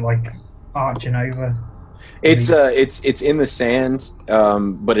sand, or is it like arching over? It's in the sand,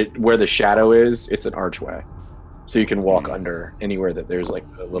 but where the shadow is, it's an archway, so you can walk under anywhere that there's like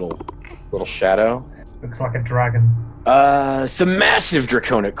a little shadow. Looks like a dragon. Some massive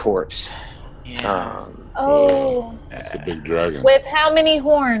draconic corpse. Yeah. It's a big dragon. With how many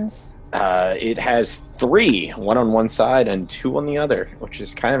horns? It has 3, one on one side and 2 on the other, which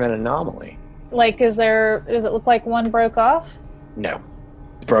is kind of an anomaly. Like, does it look like one broke off? No.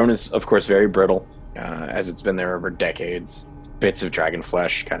 The bone is, of course, very brittle, as it's been there over decades. Bits of dragon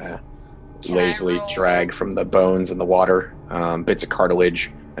flesh kind of lazily drag from the bones in the water. Bits of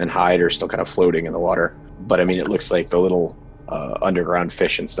cartilage and hide are still kind of floating in the water. But, I mean, it looks like the little underground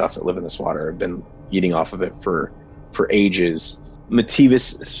fish and stuff that live in this water have been eating off of it for ages.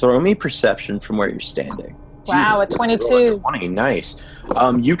 Matavius, throw me perception from where you're standing. Wow, Jesus, a 22. 20, nice.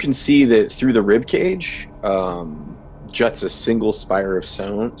 You can see that through the rib cage juts a single spire of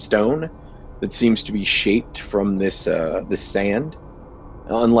stone that seems to be shaped from this sand.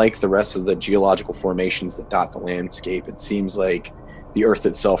 Unlike the rest of the geological formations that dot the landscape, it seems like the earth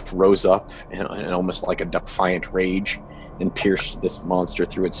itself rose up in almost like a defiant rage and pierced this monster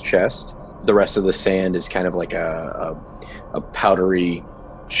through its chest. The rest of the sand is kind of like a powdery,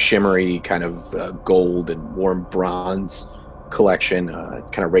 shimmery kind of gold and warm bronze collection.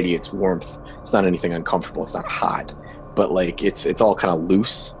 It kind of radiates warmth. It's not anything uncomfortable. It's not hot, but like it's all kind of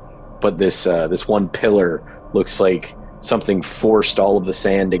loose. But this one pillar looks like something forced all of the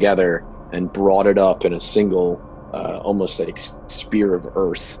sand together and brought it up in a single, almost like spear of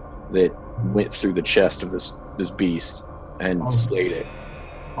earth that went through the chest of this beast and slayed it.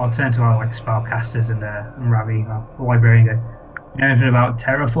 I'll turn to our spellcasters and Ravi, our librarian, and go, you know anything about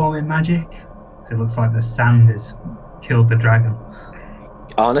terraforming magic? So it looks like the sand has killed the dragon.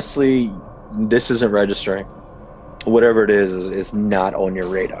 Honestly, this isn't registering. Whatever it is not on your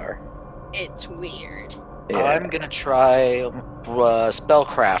radar. It's weird. Yeah. I'm gonna try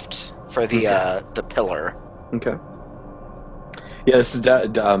spellcraft for the pillar. Okay. Yeah, this is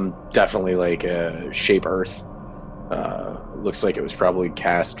definitely like shape earth. Looks like it was probably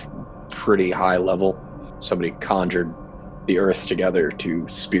cast pretty high level. Somebody conjured the earth together to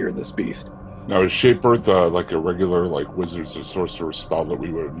spear this beast. Now, is Shape Earth like a regular wizard's or sorcerer spell that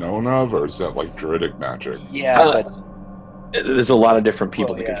we would have known of, or is that like druidic magic? Yeah, there's a lot of different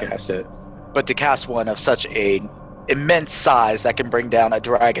people that can cast it. But to cast one of such a immense size that can bring down a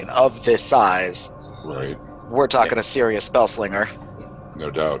dragon of this size, right? We're talking a serious spell slinger. No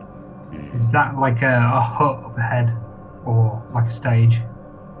doubt. Is that like a hut up ahead, or like a stage?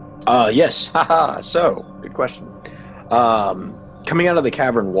 Yes. Haha. So, good question. Coming out of the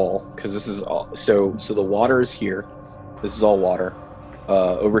cavern wall, because this is all, so the water is here. This is all water.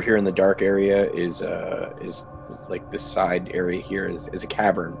 Over here in the dark area is like this side area here is a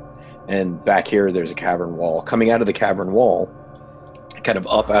cavern, and back here there's a cavern wall. Coming out of the cavern wall, kind of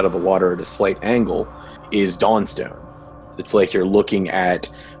up out of the water at a slight angle, is Dawnstone. It's like you're looking at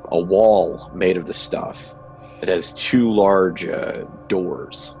a wall made of the stuff. It has 2 large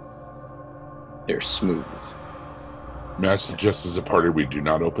doors. They're smooth. May I suggest as a party we do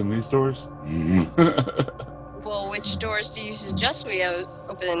not open these doors? Well, which doors do you suggest we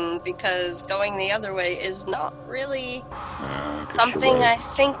open? Because going the other way is not really something I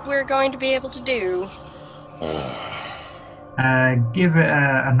think we're going to be able to do. Give it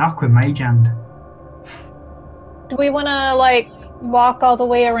a knock with Mage Hand. Do we want to walk all the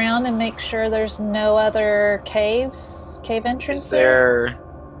way around and make sure there's no other cave entrances?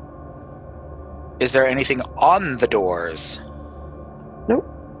 Is there anything on the doors? Nope.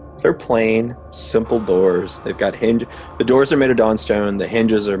 They're plain, simple doors. They've got hinge. The doors are made of dawnstone. The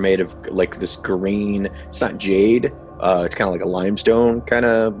hinges are made of like this green. It's not jade. It's kind of like a limestone kind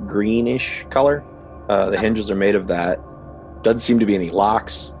of greenish color. The hinges are made of that. Doesn't seem to be any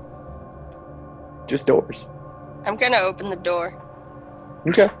locks. Just doors. I'm gonna open the door.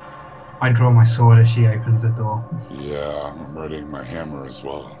 Okay. I draw my sword as she opens the door. Yeah, I'm readying my hammer as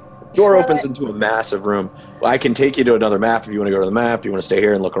well. Door opens into a massive room. I can take you to another map if you want to go to the map. You want to stay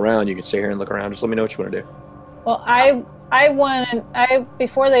here and look around, you can stay here and look around. Just let me know what you want to do. Well,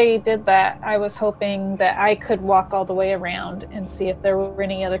 before they did that, I was hoping that I could walk all the way around and see if there were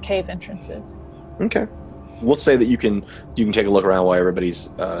any other cave entrances. Okay. We'll say that you can take a look around while everybody's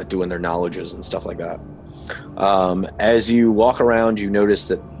doing their knowledges and stuff like that. As you walk around, you notice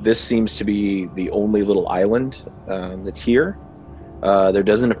that this seems to be the only little island that's here. There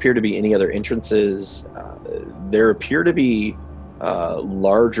doesn't appear to be any other entrances. There appear to be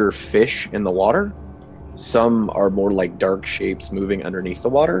larger fish in the water. Some are more like dark shapes moving underneath the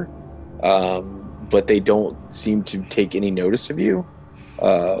water, but they don't seem to take any notice of you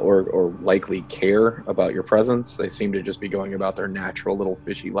or likely care about your presence. They seem to just be going about their natural little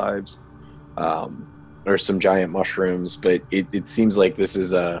fishy lives. There's some giant mushrooms, but it seems like this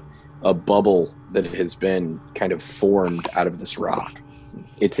is a bubble that has been kind of formed out of this rock.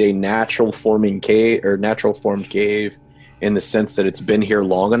 It's a natural formed cave in the sense that it's been here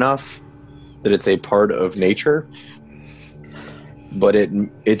long enough that it's a part of nature, but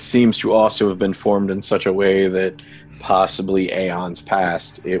it seems to also have been formed in such a way that possibly aeons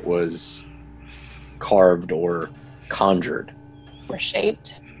past it was carved or conjured. Or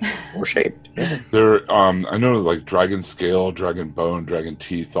shaped. There, I know like dragon scale, dragon bone, dragon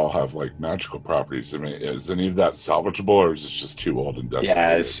teeth all have like magical properties. I mean, is any of that salvageable, or is it just too old and dusty?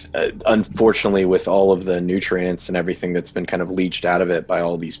 Yeah, it's, unfortunately, with all of the nutrients and everything that's been kind of leached out of it by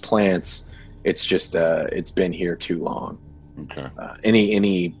all these plants, it's just it's been here too long. Okay.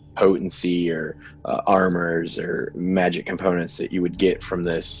 Any potency or armors or magic components that you would get from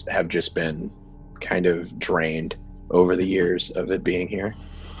this have just been kind of drained over the years of it being here.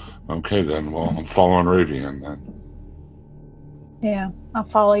 Okay, then. Well, I'm following Ravian then. Yeah, I'll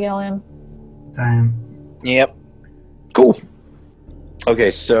follow y'all in. Damn. Yep. Cool.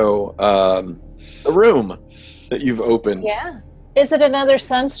 Okay, so the room that you've opened. Yeah. Is it another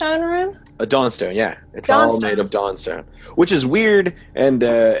sunstone room? A dawnstone, yeah. It's all made of dawnstone, which is weird, and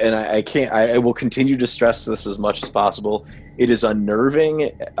I can't. I will continue to stress this as much as possible. It is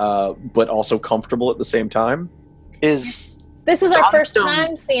unnerving, but also comfortable at the same time. This is our first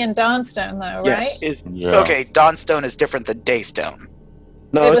time seeing dawnstone, though, yes. right? Okay, dawnstone is different than daystone.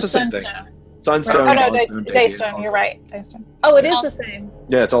 No, it's the same thing. Sunstone. Oh no, daystone. You're right. Daystone. Oh, it is the same.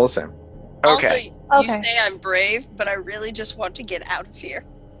 Yeah, it's all the same. Okay. Also, you say I'm brave, but I really just want to get out of here.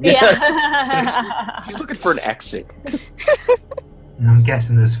 Yeah. He's looking for an exit. And I'm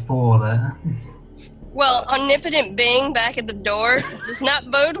guessing there's 4 there. Well, omnipotent Bing back at the door does not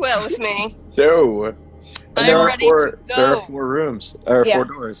bode well with me. No. I'm ready to go. There are 4 rooms. Or 4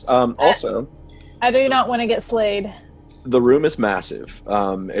 doors. Also, I do not want to get slayed. the room is massive.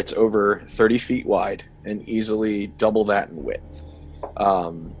 It's over 30 feet wide and easily double that in width.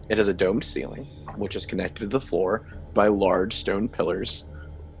 It has a domed ceiling, which is connected to the floor by large stone pillars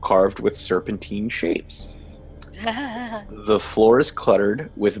carved with serpentine shapes. The floor is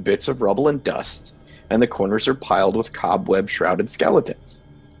cluttered with bits of rubble and dust, and the corners are piled with cobweb-shrouded skeletons.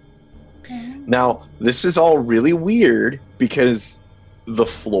 Now, this is all really weird because the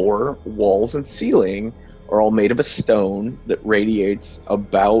floor, walls, and ceiling are all made of a stone that radiates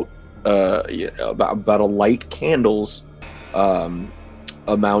about a light candle's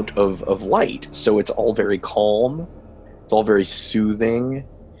amount of light. So it's all very calm. It's all very soothing.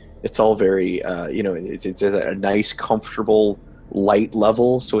 It's all very, it's a nice, comfortable light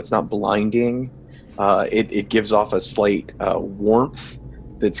level, so it's not blinding. It gives off a slight warmth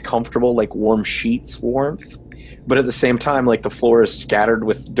that's comfortable, like warm sheets warmth. But at the same time, like, the floor is scattered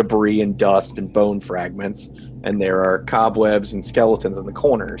with debris and dust and bone fragments, and there are cobwebs and skeletons in the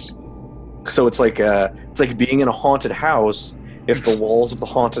corners. So it's like being in a haunted house if the walls of the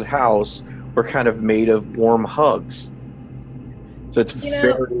haunted house were kind of made of warm hugs. So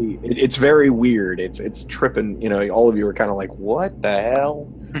it's very weird. It's tripping. All of you are kind of like, what the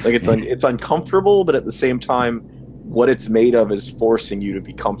hell? Like, it's uncomfortable, but at the same time, what it's made of is forcing you to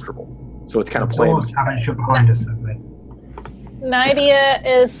be comfortable. So it's kind of playing. Doors haven't shut behind us, have they? Nydia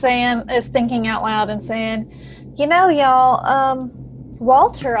is thinking out loud and saying, y'all,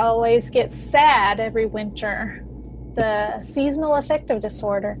 Walter always gets sad every winter. The seasonal affective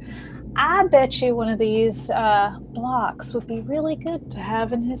disorder. I bet you one of these blocks would be really good to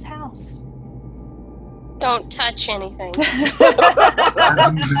have in his house. Don't touch anything. I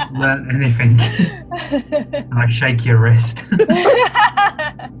haven't learned anything. And I shake your wrist.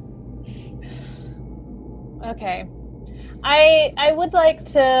 Okay. I would like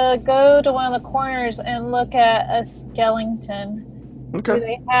to go to one of the corners and look at a skeleton. Okay. Do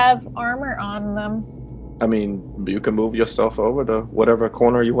they have armor on them? I mean, you can move yourself over to whatever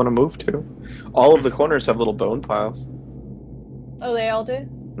corner you want to move to. All of the corners have little bone piles. Oh, they all do?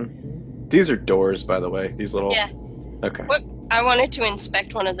 Mm-hmm. These are doors, by the way. These little... Yeah. Okay. What? I wanted to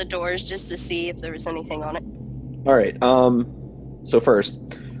inspect one of the doors just to see if there was anything on it. All right. So first,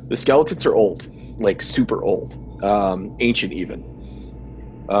 the skeletons are old. Like, super old. Ancient, even.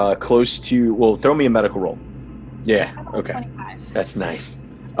 Close to... Well, throw me a medical roll. Yeah, okay. 25. That's nice.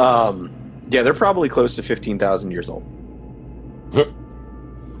 Yeah, they're probably close to 15,000 years old.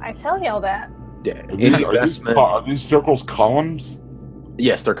 I tell y'all that. Yeah. Are these circles columns?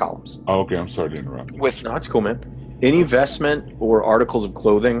 Yes, they're columns. Oh, okay, I'm sorry to interrupt. No, it's cool, man. Any vestment or articles of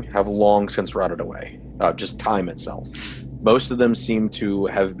clothing have long since rotted away. Just time itself. Most of them seem to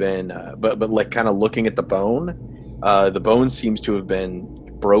have been, but like kind of looking at the bone seems to have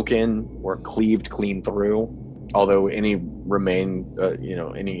been broken or cleaved clean through. Although any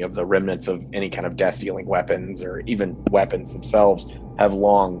any of the remnants of any kind of death-dealing weapons or even weapons themselves have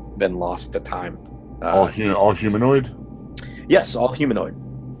long been lost to time. All humanoid? Yes, all humanoid.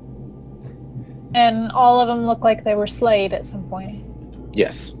 And all of them look like they were slayed at some point.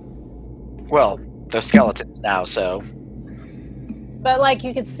 Yes. Well, they're skeletons now, so... But like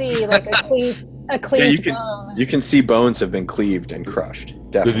you could see like a cleaved bone. You can see bones have been cleaved and crushed.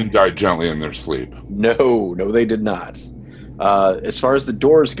 Definitely. They didn't die gently in their sleep. No, they did not. As far as the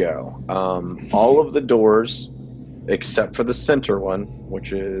doors go, all of the doors, except for the center one,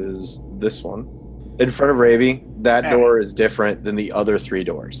 which is this one, in front of Ravy, that door is different than the other 3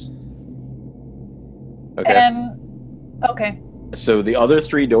 doors. Okay. Okay. So the other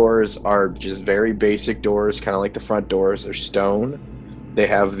 3 doors are just very basic doors, kind of like the front doors. They're stone. They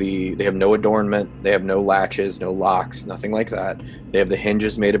have no adornment. They have no latches, no locks, nothing like that. They have the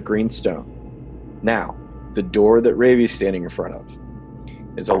hinges made of green stone. Now, the door that Ravy's standing in front of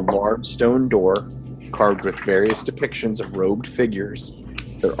is a large stone door carved with various depictions of robed figures.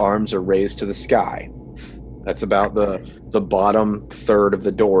 Their arms are raised to the sky. That's about the bottom third of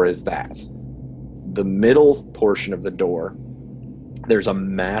the door is that. The middle portion of the door, there's a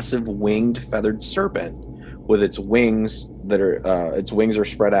massive winged feathered serpent with its wings are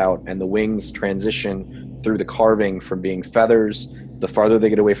spread out, and the wings transition through the carving from being feathers. The farther they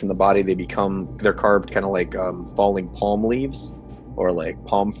get away from the body, they're carved kind of like falling palm leaves or like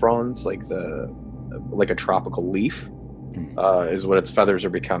palm fronds, like a tropical leaf is what its feathers are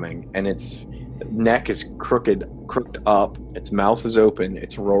becoming. And its neck is crooked up, its mouth is open,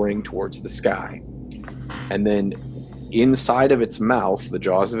 it's roaring towards the sky. And then inside of its mouth, the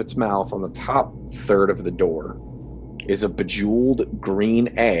jaws of its mouth, on the top third of the door, is a bejeweled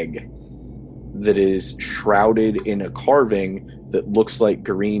green egg that is shrouded in a carving that looks like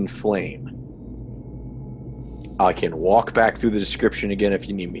green flame. I can walk back through the description again if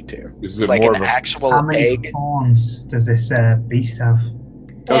you need me to. Is it like more an of actual How many egg? horns does this beast have?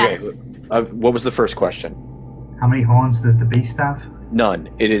 Okay, Yes. what was the first question? How many horns does the beast have? None.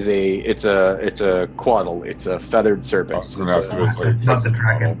 It's a quaddle. It's a feathered serpent. I was gonna ask if it's like Not the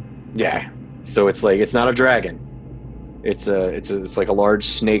dragon. Yeah. So it's not a dragon. It's like a large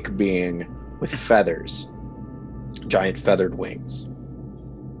snake being with feathers, giant feathered wings.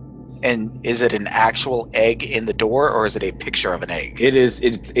 And is it an actual egg in the door, or is it a picture of an egg?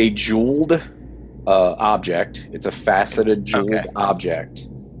 It's a jeweled object. It's a faceted jeweled object,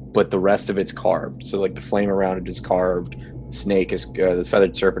 but the rest of it's carved. So like the flame around it is carved. The snake is the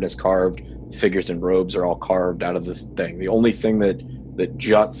feathered serpent is carved. Figures and robes are all carved out of this thing. The only thing that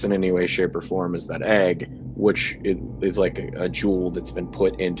juts in any way, shape, or form is that egg, which is like a jewel that's been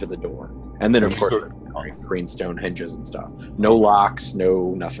put into the door. And then, of course, green stone hinges and stuff. No locks,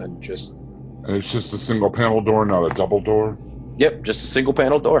 no nothing. And it's just a single panel door, not a double door? Yep, just a single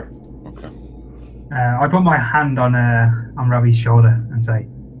panel door. Okay. I put my hand on Ravi's shoulder and say,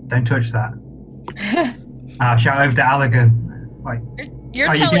 "Don't touch that." I'll shout over to Allagan, like, You're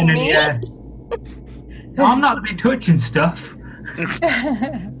 "Are you telling getting me? any, no, I'm not been touching stuff.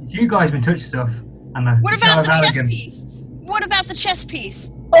 You guys been touching stuff." And What about the chess Allagan, piece? What about the chess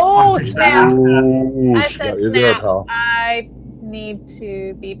piece? Oh, touched snap. Ooh, I Scott, said you're there, snap. pal. I need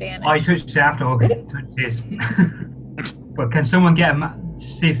to be banished. I touched it after Allagan touched his. But can someone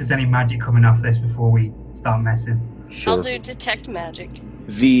see if there's any magic coming off this before we start messing? Sure. I'll do detect magic.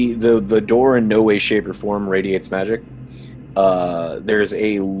 The door in no way, shape, or form radiates magic. There's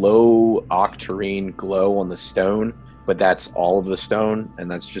a low octarine glow on the stone, but that's all of the stone, and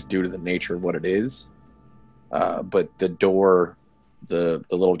that's just due to the nature of what it is. But the door, the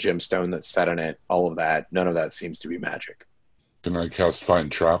little gemstone that's set in it, all of that, none of that seems to be magic. Can I cast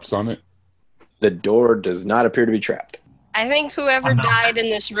Find Traps on it? The door does not appear to be trapped. I think whoever died in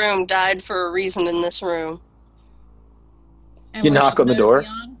this room died for a reason in this room. And You which knock on the door is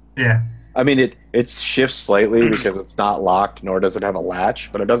door? he on? Yeah. I mean, it shifts slightly because it's not locked, nor does it have a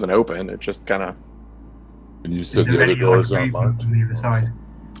latch, but it doesn't open. It just kind of... And you Is said there the other any, doors like, aren't movement locked? on the other side?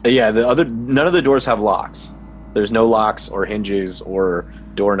 Yeah, none of the doors have locks. There's no locks or hinges or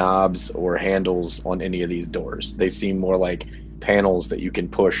doorknobs or handles on any of these doors. They seem more like panels that you can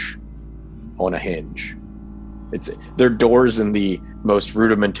push on a hinge. They're doors in the most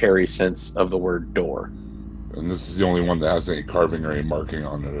rudimentary sense of the word door. And this is the only one that has any carving or any marking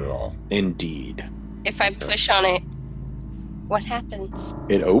on it at all. Indeed. If I push on it, what happens?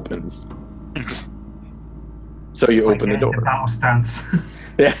 It opens. So you open the door. The battle stance.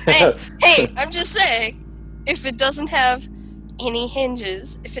 Yeah. Hey, I'm just saying, if it doesn't have any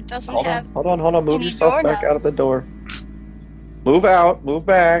hinges, if it doesn't have... Hold on. Move any yourself back out of the door. Move out. Move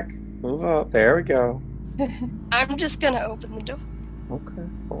back. Move up. There we go. I'm just gonna open the door. Okay.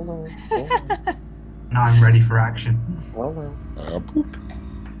 Hold on. Now I'm ready for action. Hold on. Boop.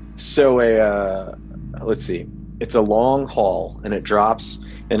 So let's see. It's a long hall, and it drops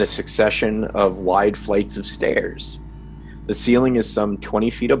in a succession of wide flights of stairs. The ceiling is some 20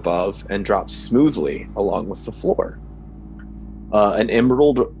 feet above and drops smoothly along with the floor. An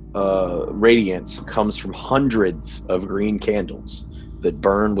emerald radiance comes from hundreds of green candles that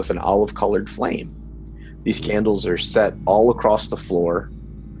burn with an olive-colored flame. These candles are set all across the floor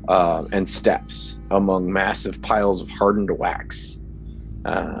and steps among massive piles of hardened wax.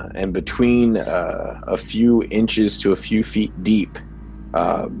 And between a few inches to a few feet deep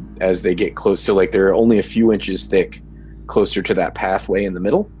as they get close. So like they're only a few inches thick closer to that pathway in the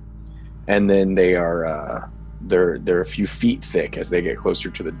middle. And then they're a few feet thick as they get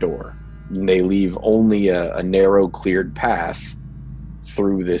closer to the door. And they leave only a narrow cleared path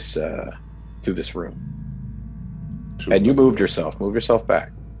through this room. And you moved yourself. Move yourself back.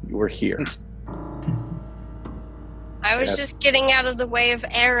 You were here. I was just getting out of the way of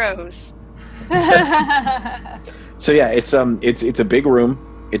arrows. So yeah, it's a big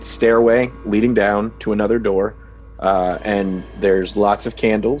room. It's stairway leading down to another door, and there's lots of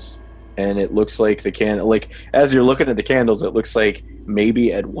candles. And it looks like as you're looking at the candles, it looks like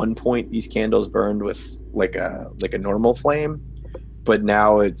maybe at one point these candles burned with like a normal flame, but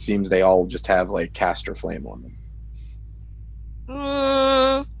now it seems they all just have like caster flame on them.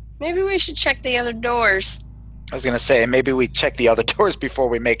 Maybe we should check the other doors. I was gonna say maybe we check the other doors before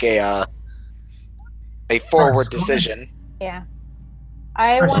we make a forward decision. Yeah.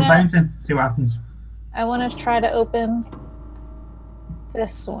 I Press some want buttons in, see what happens. to try to open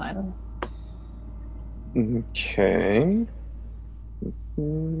this one. Okay.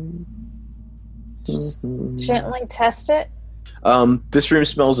 Gently test it. This room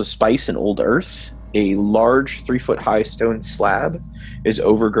smells of spice and old earth. A large 3-foot-high stone slab is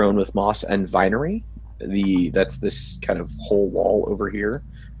overgrown with moss and vinery. That's this kind of whole wall over here.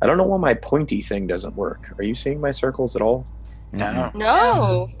 I don't know why my pointy thing doesn't work. Are you seeing my circles at all?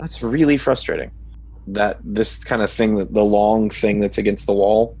 No. That's really frustrating. This kind of thing, the long thing that's against the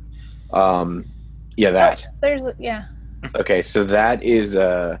wall. That. Yeah. Okay, so that's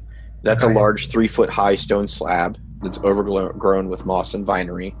a large 3-foot-high stone slab that's overgrown with moss and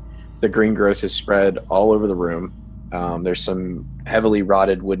vinery. The green growth is spread all over the room. There's some heavily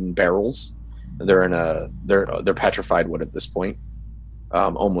rotted wooden barrels. They're petrified wood at this point,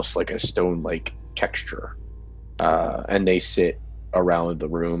 almost like a stone-like texture, and they sit around the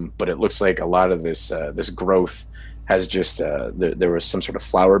room. But it looks like a lot of this growth has just there was some sort of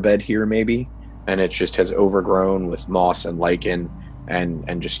flower bed here maybe, and it just has overgrown with moss and lichen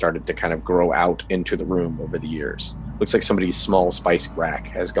and just started to kind of grow out into the room over the years. Looks like somebody's small spice rack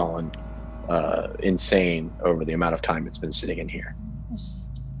has gone insane over the amount of time it's been sitting in here.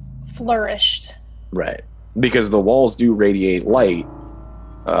 Just flourished. Right. Because the walls do radiate light,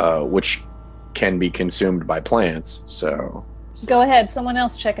 which can be consumed by plants, so... Go ahead, someone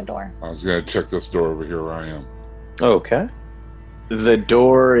else check a door. I was going to check this door over here where I am. Okay. The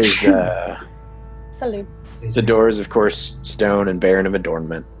door is... Salute. The door is, of course, stone and barren of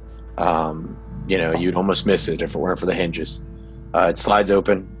adornment. You'd almost miss it if it weren't for the hinges. It slides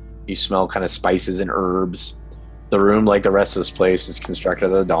open. You smell kind of spices and herbs. The room, like the rest of this place, is constructed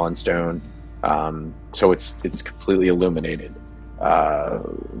of the dawnstone, so it's completely illuminated.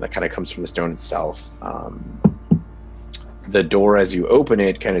 that kind of comes from the stone itself. The door, as you open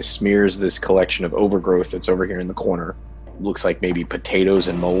it, kind of smears this collection of overgrowth that's over here in the corner. Looks like maybe potatoes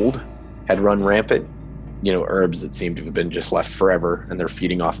and mold had run rampant. Herbs that seem to have been just left forever, and they're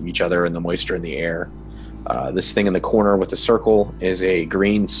feeding off of each other and the moisture in the air. This thing in the corner with the circle is a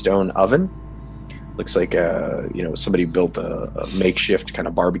green stone oven. Looks like somebody built a makeshift kind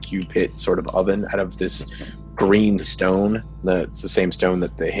of barbecue pit sort of oven out of this green stone. It's the same stone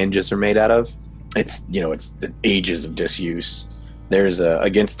that the hinges are made out of. It's the ages of disuse. There's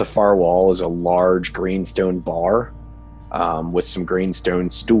against the far wall is a large green stone bar with some green stone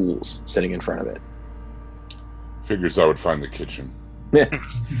stools sitting in front of it. Figures I would find the kitchen. Yeah,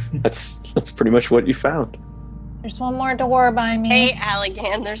 that's pretty much what you found. There's one more door by me. Hey,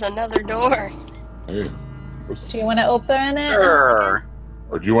 Allegan, there's another door. Hey, Do you want to open it? Sure.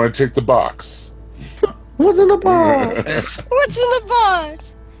 or do you want to take the box? What's in the box? What's in the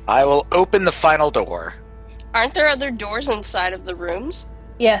box? I will open the final door. Aren't there other doors inside of the rooms?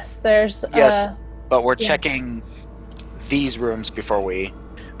 Yes, there's. Yes, but we're yeah. checking these rooms before we...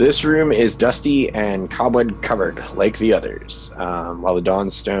 This room is dusty and cobweb covered like the others. While the dawn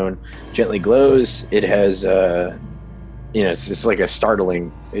stone gently glows, it has, it's just like a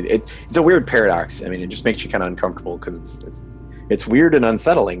startling. It's a weird paradox. I mean, it just makes you kind of uncomfortable because it's weird and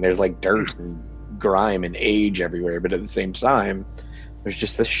unsettling. There's like dirt and grime and age everywhere, but at the same time, there's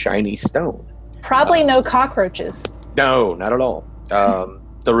just this shiny stone. Probably no cockroaches. No, not at all.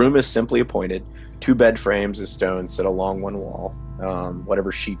 The room is simply appointed. 2 bed frames of stone sit along one wall.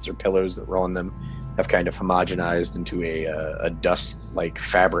 Whatever sheets or pillows that were on them have kind of homogenized into a dust-like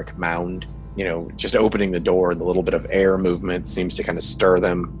fabric mound. Just opening the door and the little bit of air movement seems to kind of stir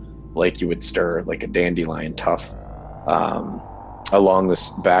them like you would stir like a dandelion tuft. Along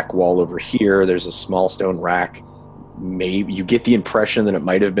this back wall over here, there's a small stone rack. Maybe you get the impression that it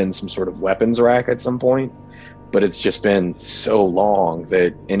might have been some sort of weapons rack at some point, but it's just been so long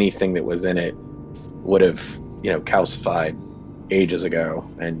that anything that was in it would have, calcified ages ago,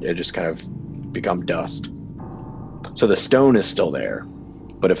 and it just kind of become dust. So the stone is still there,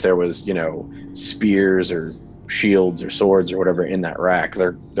 but if there was, spears or shields or swords or whatever in that rack,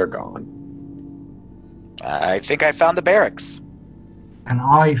 they're gone. I think I found the barracks. And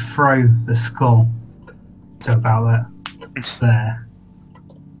I throw the skull to about there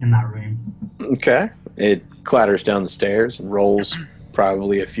in that room. Okay. It clatters down the stairs and rolls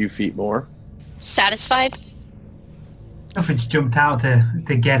probably a few feet more. Satisfied? Nothing's jumped out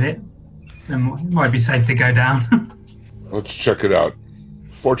to get it. Then it might be safe to go down. Let's check it out.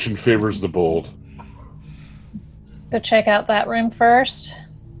 Fortune favors the bold. To check out that room first.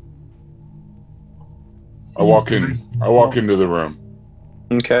 I walk into the room.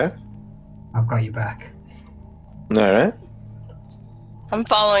 Okay. I've got you back. All right. I'm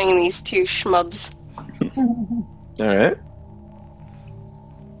following these 2 schmubs. All right.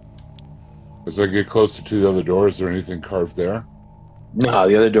 As I get closer to the other door, is there anything carved there? No,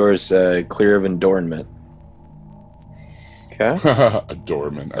 the other door is clear of adornment. Okay.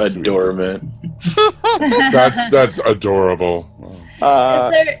 Adornment. Adornment. That's adorable.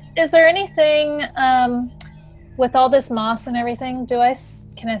 Is there anything with all this moss and everything?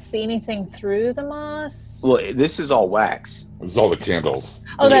 Can I see anything through the moss? Well, this is all wax. It's all the candles.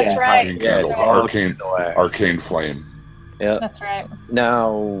 Oh, that's Yeah. right. Arcane Yeah, candles. it's all Arcane wax. flame. Yeah. That's right.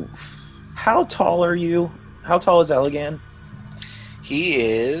 Now, how tall are you? How tall is Allegan? He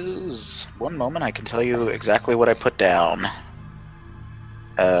is... One moment, I can tell you exactly what I put down.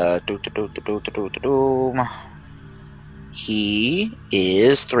 He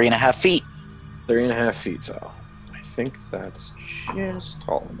is 3.5 feet. 3.5 feet tall. I think that's just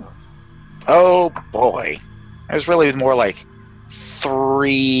tall enough. Oh boy. It was really more like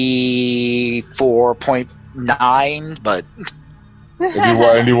 4.9, but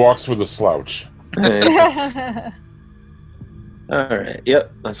And he walks with a slouch. All right.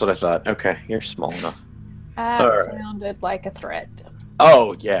 Yep, that's what I thought. Okay, you're small enough. That All right. sounded like a threat.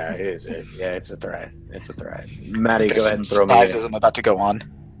 Oh yeah, it is. Yeah, it's a threat. It's a threat. Maddie, go ahead and throw me. Spies I'm about to go on.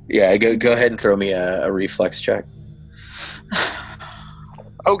 Yeah, go ahead and throw me a reflex check.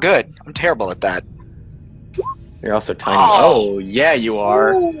 Oh good. I'm terrible at that. You're also tiny. Oh. Oh yeah, you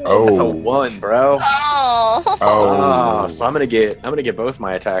are. Oh. That's a 1, bro. Oh. Oh, so I'm gonna get both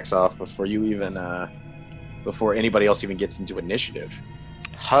my attacks off before you even before anybody else even gets into initiative.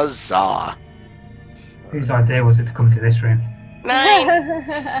 Huzzah. Whose idea was it to come to this room? Mine.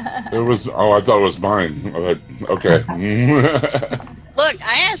 It was. Oh, I thought it was mine. Okay. Look,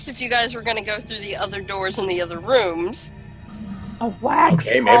 I asked if you guys were going to go through the other doors in the other rooms. A wax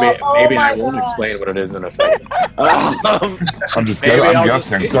Okay, claw. maybe Oh I my won't gosh. explain what it is in a second. I'm I'll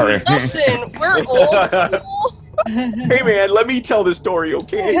guessing. Sorry. Listen, we're old school. Hey man, let me tell the story,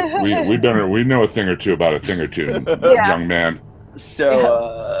 okay? we know a thing or two about a thing or two, Yeah. young man.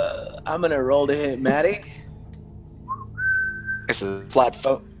 So I'm gonna roll to hit Maddie. This is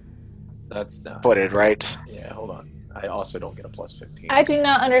flat-footed, That's not. right? Yeah, hold on. I also don't get a plus 15. I do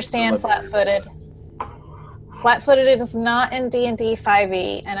not understand So let me flat-footed. Flat-footed is not in D&D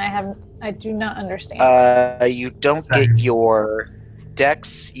 5e, and I do not understand. You don't get your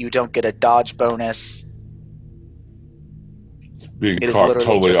dex. You don't get a dodge bonus. Being It is caught literally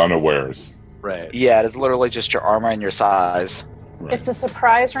totally just- unawares. Right. Yeah, it is literally just your armor and your size. Right. It's a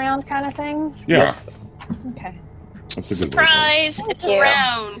surprise round kind of thing? Yeah. Okay. That's a good way to say it. Surprise! It's you. a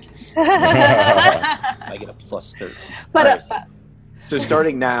round. I get a plus 13. But All right. So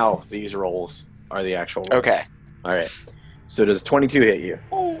starting now, these rolls are the actual rolls. Okay. All right. So does 22 hit you?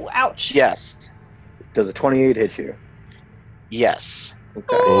 oh, ouch. Yes. Does a 28 hit you? Yes. Okay.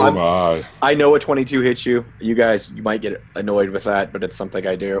 Oh my. I know a 22 hits you. You guys, you might get annoyed with that, but it's something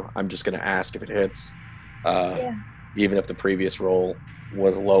I do. I'm just going to ask if it hits. Even if the previous roll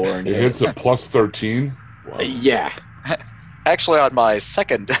was lower. And It hits a plus 13. Wow. Yeah. Actually, on my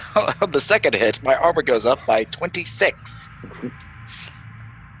second, on the second hit, my armor goes up by 26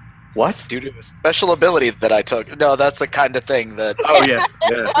 What? due to a special ability that I took. No, that's the kind of thing that Oh, yeah.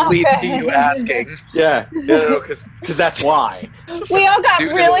 Yeah. leads to Okay. you asking. Yeah. No, because that's why. We all got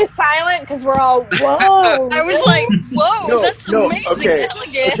Dude. really silent because we're all, whoa. I was like, whoa, No, that's no, amazing, okay,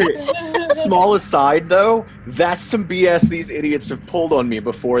 elegant. okay. Small aside, though, that's some BS these idiots have pulled on me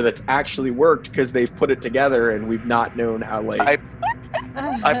before that's actually worked because they've put it together and we've not known how, like...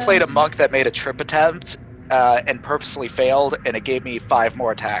 I played a monk that made a trip attempt and purposely failed, and it gave me 5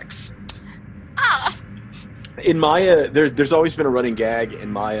 more attacks. In Maya, there's always been a running gag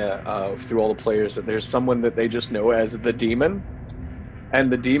in Maya through all the players that there's someone that they just know as the demon, and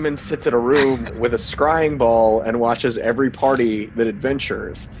the demon sits in a room with a scrying ball and watches every party that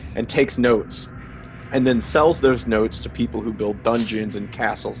adventures and takes notes, and then sells those notes to people who build dungeons and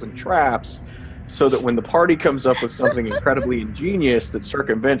castles and traps, so that when the party comes up with something incredibly ingenious that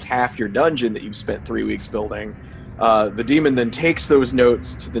circumvents half your dungeon that you've spent 3 weeks building, the demon then takes those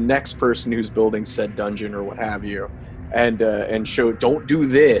notes to the next person who's building said dungeon or what have you, and show, don't do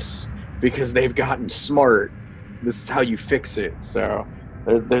this because they've gotten smart. This is how you fix it. So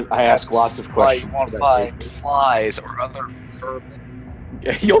I ask lots of questions. You won't find flies or other vermin.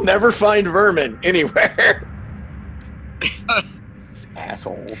 You'll never find vermin anywhere.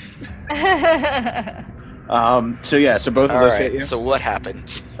 Assholes. So both of those hit you. So what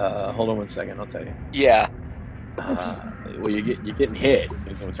happens? Hold on one second, I'll tell you. Yeah. Well, you're getting hit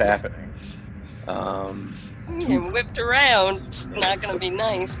is what's happening. Getting whipped around. It's not going to be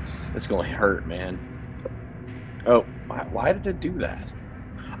nice. It's going to hurt, man. Oh, why did it do that?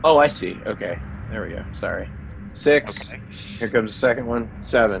 Oh, I see. Okay, there we go. Sorry. 6. Okay. Here comes the second one.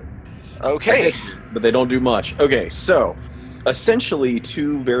 7. Okay. But they don't do much. Okay, so essentially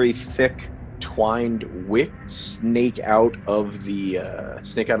 2 very thick twined wicks snake out of the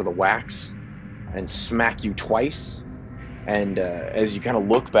wax and smack you twice. And as you kind of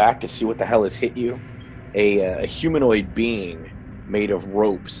look back to see what the hell has hit you, a humanoid being made of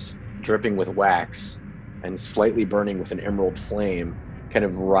ropes dripping with wax and slightly burning with an emerald flame kind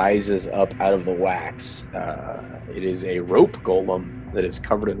of rises up out of the wax. It is a rope golem that is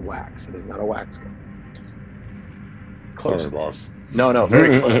covered in wax. It is not a wax golem. Close. Sorry, boss. No,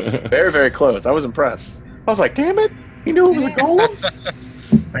 very close. Very, very close. I was impressed. I was like, damn it, he knew it was a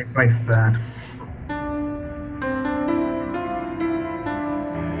golem? Like both bad.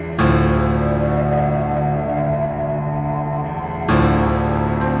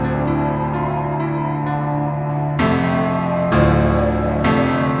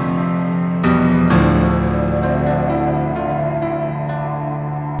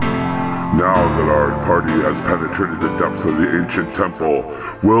 Now that our party has penetrated the depths of the ancient temple,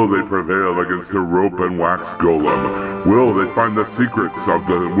 will they prevail against the rope and wax golem? Will they find the secrets of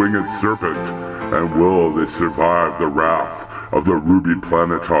the winged serpent? And will they survive the wrath of the ruby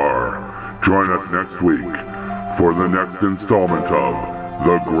planetar? Join us next week for the next installment of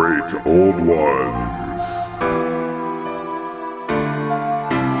The Great Old One.